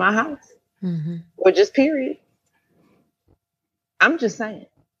kill me in my house. Mm-hmm. Or just period. I'm just saying.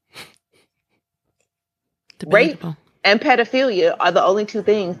 Debatable. Rape and pedophilia are the only two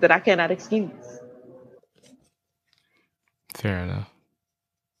things that I cannot excuse. Fair enough.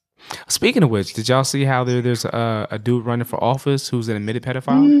 Speaking of which, did y'all see how there's a dude running for office who's an admitted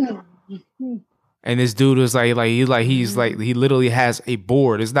pedophile? Mm-hmm. And this dude is he literally has a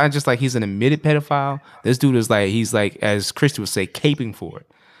board. It's not just like he's an admitted pedophile. This dude is he's as Christy would say, caping for it.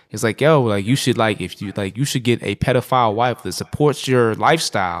 He's like, yo, like you should you should get a pedophile wife that supports your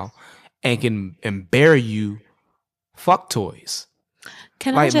lifestyle and can bear you fuck toys.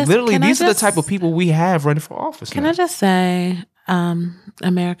 These are the type of people we have running for office. Can I just say,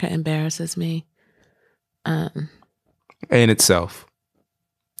 America embarrasses me. In itself.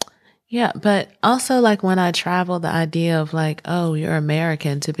 Yeah, but also when I travel, the idea of oh, you're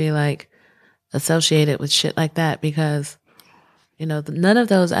American, to be associated with shit like that, because none of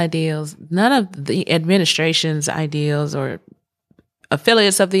those ideals, none of the administration's ideals or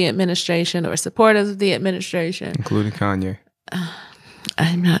affiliates of the administration or supporters of the administration, including Kanye.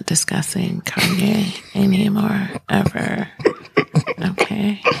 I'm not discussing Kanye anymore, ever.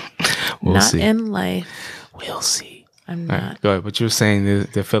 Okay. We'll see. In life. We'll see. I'm not. Right, go ahead. But you were saying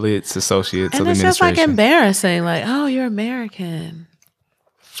the affiliates, associates of the administration. And it's just embarrassing. Oh, you're American.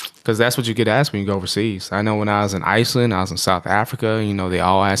 Because that's what you get asked when you go overseas. I know when I was in Iceland, I was in South Africa, they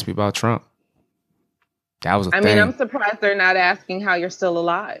all asked me about Trump. That was a thing. I mean, I'm surprised they're not asking how you're still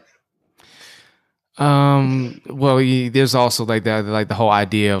alive. Well, there's also like that, like the whole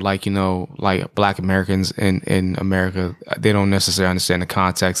idea of like, like Black Americans in America, they don't necessarily understand the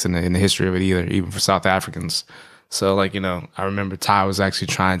context and the history of it either, even for South Africans. So like, I remember Ty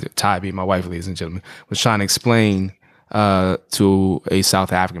being my wife, ladies and gentlemen, was trying to explain to a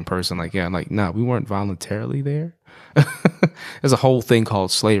South African person, like, yeah, like, no, we weren't voluntarily there. There's a whole thing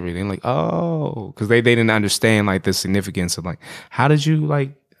called slavery. They're like, oh, because they didn't understand like the significance of like, how did you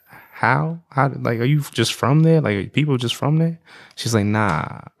like, how like, are you just from there? Like, are people just from there? She's like,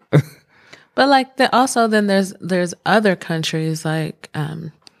 nah. But like also then there's other countries like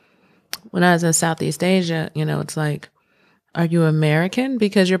when I was in Southeast Asia, it's like, are you American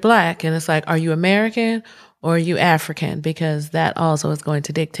because you're Black? And it's like, are you American or are you African? Because that also is going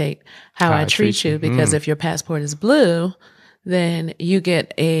to dictate how I treat you. Because if your passport is blue, then you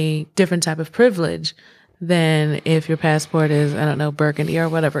get a different type of privilege than if your passport is, I don't know, burgundy or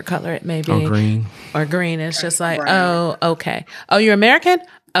whatever color it may be. Or green. It's just like, oh, okay. Oh, you're American?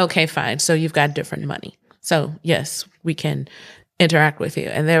 Okay, fine. So you've got different money. So yes, we can interact with you.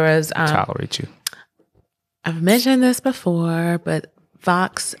 And there was... tolerate you. I've mentioned this before, but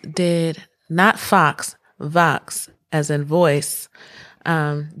Vox, as in voice,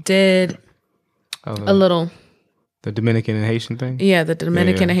 did a little... The Dominican and Haitian thing? Yeah, the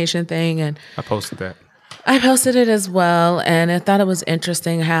Dominican and Haitian thing. And I posted that. I posted it as well, and I thought it was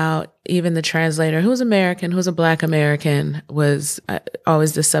interesting how even the translator, who's American, who's a Black American, was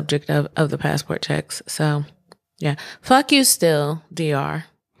always the subject of the passport checks. So, yeah. Fuck you still, DR.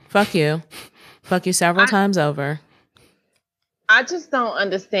 Fuck you. Fuck you several times over. I just don't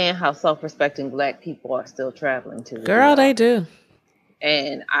understand how self-respecting Black people are still traveling to. Girl, they do.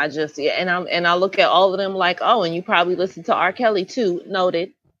 And I just, I look at all of them like, oh, and you probably listen to R. Kelly too.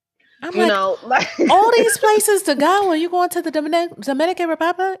 Noted. I'm like all these places to go when you going to the Dominican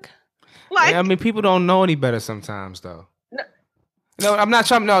Republic. Like, I mean, people don't know any better sometimes, though. No, I'm not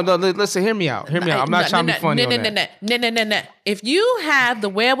trying. No, listen, hear me out. Hear me out. I'm not trying to be funny. No. If you have the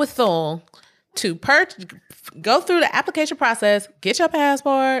wherewithal to go through the application process, get your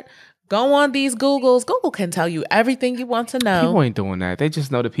passport. Go on these Googles. Google can tell you everything you want to know. People ain't doing that. They just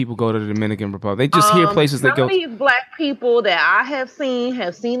know that people go to the Dominican Republic. They just hear places they go. Some of these Black people that I have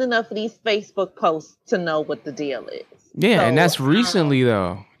seen enough of these Facebook posts to know what the deal is. Yeah, so, and that's recently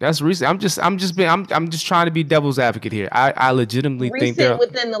though. That's recent. I'm just trying to be devil's advocate here. I legitimately think that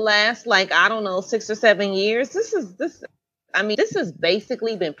within the last 6 or 7 years, this has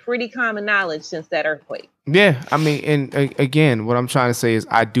basically been pretty common knowledge since that earthquake. Yeah, I mean, and again, what I'm trying to say is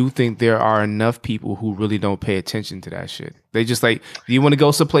I do think there are enough people who really don't pay attention to that shit. They just like, do you want to go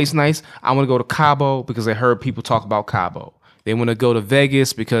someplace nice? I want to go to Cabo because I heard people talk about Cabo. They want to go to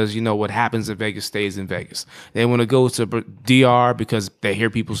Vegas because, what happens in Vegas stays in Vegas. They want to go to DR because they hear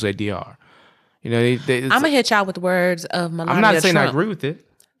people say DR. I'm going to hit y'all with the words of Melania I'm not saying Trump. I agree with it.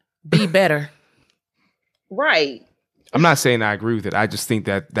 Be better. Right. I'm not saying I agree with it. I just think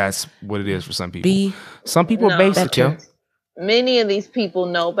that that's what it is for some people. Some people are basic, yo. Many of these people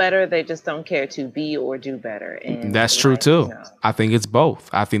know better. They just don't care to be or do better. And that's true too. I think it's both.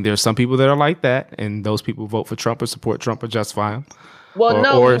 I think there's some people that are like that, and those people vote for Trump or support Trump or justify him. Well,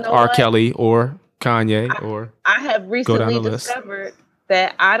 or R. Kelly or Kanye I have recently discovered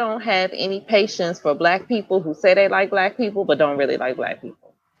that I don't have any patience for Black people who say they like Black people but don't really like Black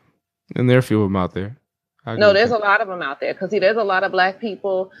people. And there are a few of them out there. No, there's a lot of them out there. Because there's a lot of Black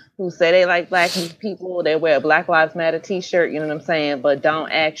people who say they like Black people. They wear a Black Lives Matter t-shirt, you know what I'm saying? But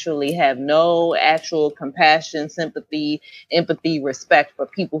don't actually have no actual compassion, sympathy, empathy, respect for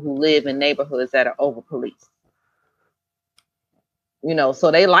people who live in neighborhoods that are over-policed. So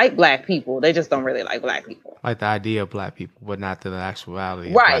they like Black people. They just don't really like Black people. Like the idea of Black people, but not the actuality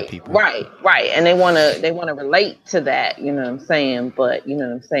of Black people. Right. And they want to relate to that, you know what I'm saying? But, you know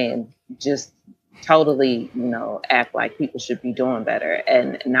what I'm saying? Just totally, act like people should be doing better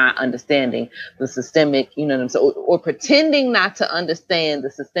and not understanding the systemic, or pretending not to understand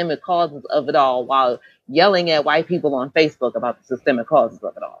the systemic causes of it all while yelling at white people on Facebook about the systemic causes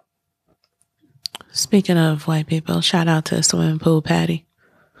of it all. Speaking of white people, shout out to Swimming Pool Patty,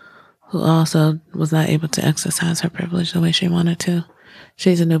 who also was not able to exercise her privilege the way she wanted to.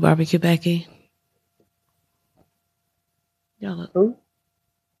 She's a new barbecue Becky. Y'all look. Who?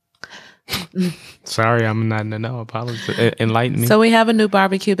 Sorry, I'm not in the know. Apologies. Enlighten me. So we have a new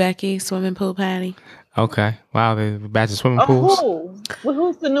barbecue Becky, Swimming Pool Patty. Okay. Wow, they're back to swimming pools.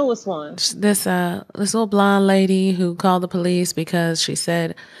 Who's the newest one? This little blonde lady who called the police because she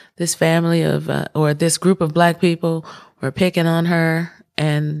said this family of or this group of Black people were picking on her,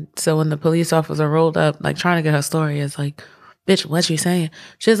 and so when the police officer rolled up, like trying to get her story, it's like, bitch, what you saying?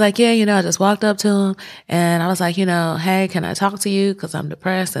 She was like, yeah, I just walked up to him and I was like, hey, can I talk to you? Because I'm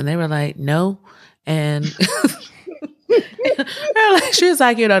depressed. And they were like, no. And she was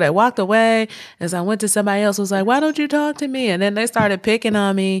like, they walked away as I went to somebody else, was like, why don't you talk to me? And then they started picking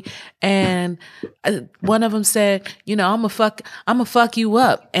on me. And one of them said, I'm gonna fuck you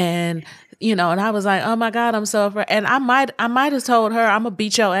up. And and I was like, oh my God, I'm so afraid. And I might have told her, I'm gonna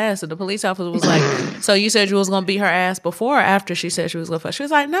beat your ass. And the police officer was like, so you said you was gonna beat her ass before or after she said she was gonna fuck? She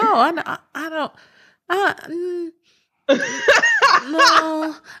was like, no, I don't.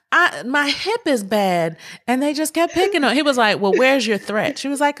 No, my hip is bad. And they just kept picking on. He was like, well, where's your threat? She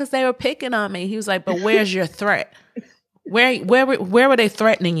was like, because they were picking on me. He was like, but where's your threat? Where were they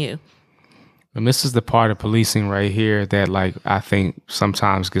threatening you? And this is the part of policing right here that, like, I think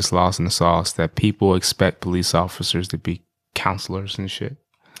sometimes gets lost in the sauce, that people expect police officers to be counselors and shit.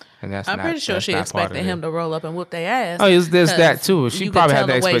 And I'm pretty sure she expected him to roll up and whoop their ass. Oh, there's that too. She probably had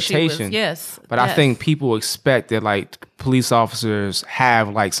the expectation. Yes. But I think people expect that, like, police officers have,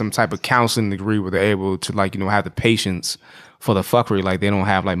 like, some type of counseling degree where they're able to, like, have the patience for the fuckery. Like, they don't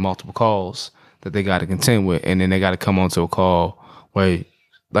have, like, multiple calls that they got to contend with. And then they got to come onto a call where,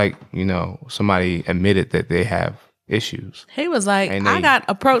 like, somebody admitted that they have issues. He was like, I got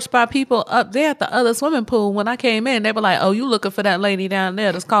approached by people up there at the other swimming pool when I came in. They were like, oh, you looking for that lady down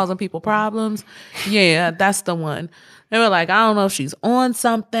there that's causing people problems? Yeah, that's the one. They were like, I don't know if she's on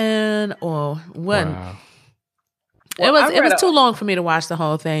something or what. Wow. Well, it was too long for me to watch the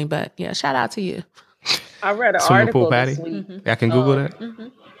whole thing, but yeah, shout out to you. I read an swimming article pool, Patty? This week. Mm-hmm. I can Google that. Mm-hmm.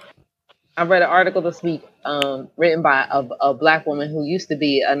 I read an article this week written by a Black woman who used to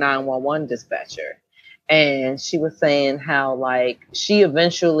be a 911 dispatcher. And she was saying how, like, she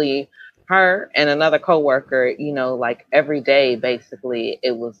eventually, her and another coworker, like every day, basically,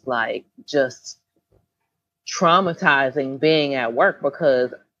 it was like just traumatizing being at work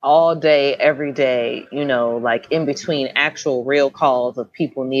because all day, every day, like in between actual real calls of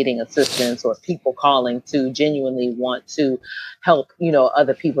people needing assistance or people calling to genuinely want to help,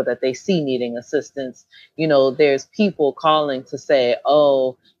 other people that they see needing assistance. There's people calling to say,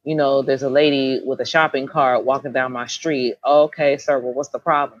 oh, there's a lady with a shopping cart walking down my street. Okay, sir, well, what's the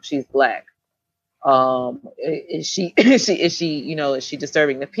problem? She's Black. Is she is she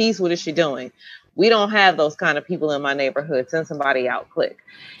disturbing the peace? What is she doing? We don't have those kind of people in my neighborhood. Send somebody out quick.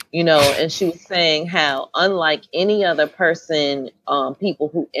 And she was saying how, unlike any other person, people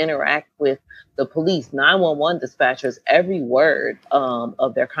who interact with the police, 911 dispatchers, every word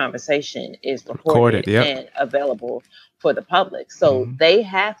of their conversation is recorded and available for the public. So they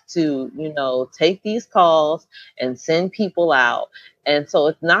have to, take these calls and send people out. And so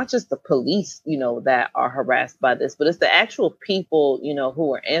it's not just the police, that are harassed by this, but it's the actual people,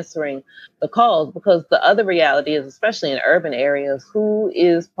 who are answering the calls, because the other reality is, especially in urban areas, who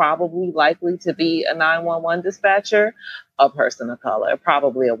is probably likely to be a 911 dispatcher? A person of color,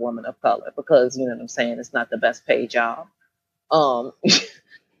 probably a woman of color, because, you know what I'm saying, it's not the best paid job.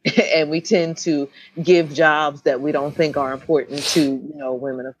 And we tend to give jobs that we don't think are important to,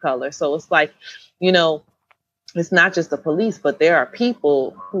 women of color. So it's like, it's not just the police, but there are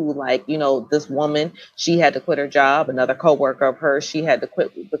people who, like, this woman, she had to quit her job. Another coworker of hers, she had to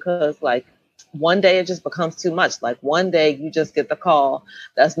quit because, like, one day it just becomes too much. Like, one day you just get the call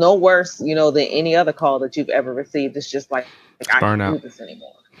that's no worse, than any other call that you've ever received. It's just like I can't do this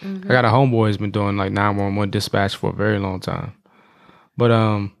anymore. Mm-hmm. I got a homeboy who's been doing like 911 dispatch for a very long time. But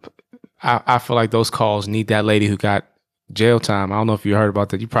I feel like those calls need that lady who got jail time. I don't know if you heard about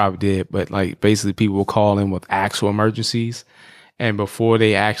that. You probably did. But, like, basically people will call in with actual emergencies. And before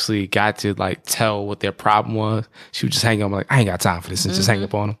they actually got to, like, tell what their problem was, she would just hang up like, I ain't got time for this, and just hang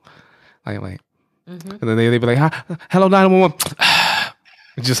up on them. And then they'd be like, hello, 911.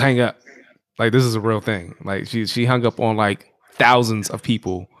 Just hang up. Like, this is a real thing. Like, she hung up on, like, thousands of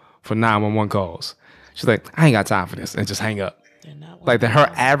people for 911 calls. She's like, I ain't got time for this, and just hang up. Like,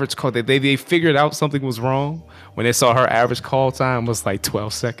 her average call, they figured out something was wrong when they saw her average call time was like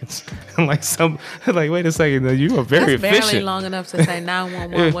 12 seconds. Like, wait a second, you are very efficient. That's barely long enough to say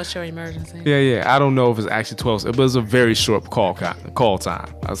 911. What's your emergency? Yeah. I don't know if it's actually 12. It was a very short call time.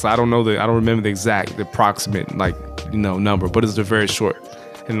 So I don't know I don't remember the approximate number, but it's a very short.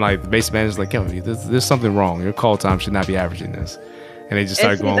 And, like, the base manager's like, yo, there's something wrong. Your call time should not be averaging this. And they just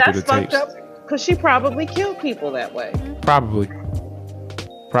started going through the tapes. Because she probably killed people that way. Probably.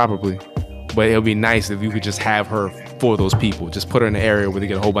 But it would be nice if you could just have her for those people. Just put her in an area where they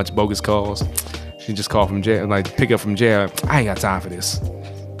get a whole bunch of bogus calls. She can just call from jail, like pick up from jail. I ain't got time for this.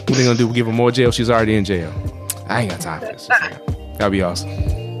 What they gonna do? Give her more jail? She's already in jail. I ain't got time for this. That'd be awesome.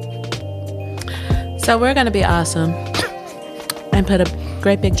 So we're gonna be awesome. and put a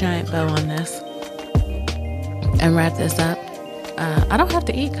great big giant bow on this and wrap this up. I don't have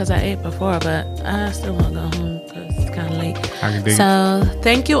to eat because I ate before, but I still want to go home because it's kind of late. So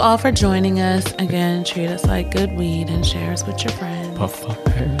thank you all for joining us. Again, treat us like good weed and share us with your friends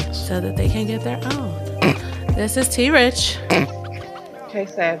so that they can get their own. This is T Rich. K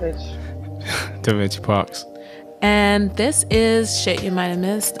Savage. Da Vinci Parks. And this is Shit You Might Have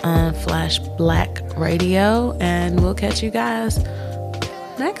Missed on Flash Black Radio. And we'll catch you guys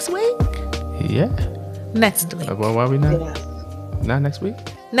next week. Yeah. Next week. Well, why are we not? Yeah. Not next week?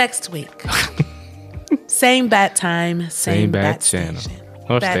 Next week. Same bat time. Same bat channel.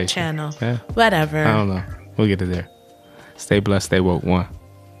 Or bat station. channel. Yeah. Whatever. I don't know. We'll get it there. Stay blessed. Stay woke. One.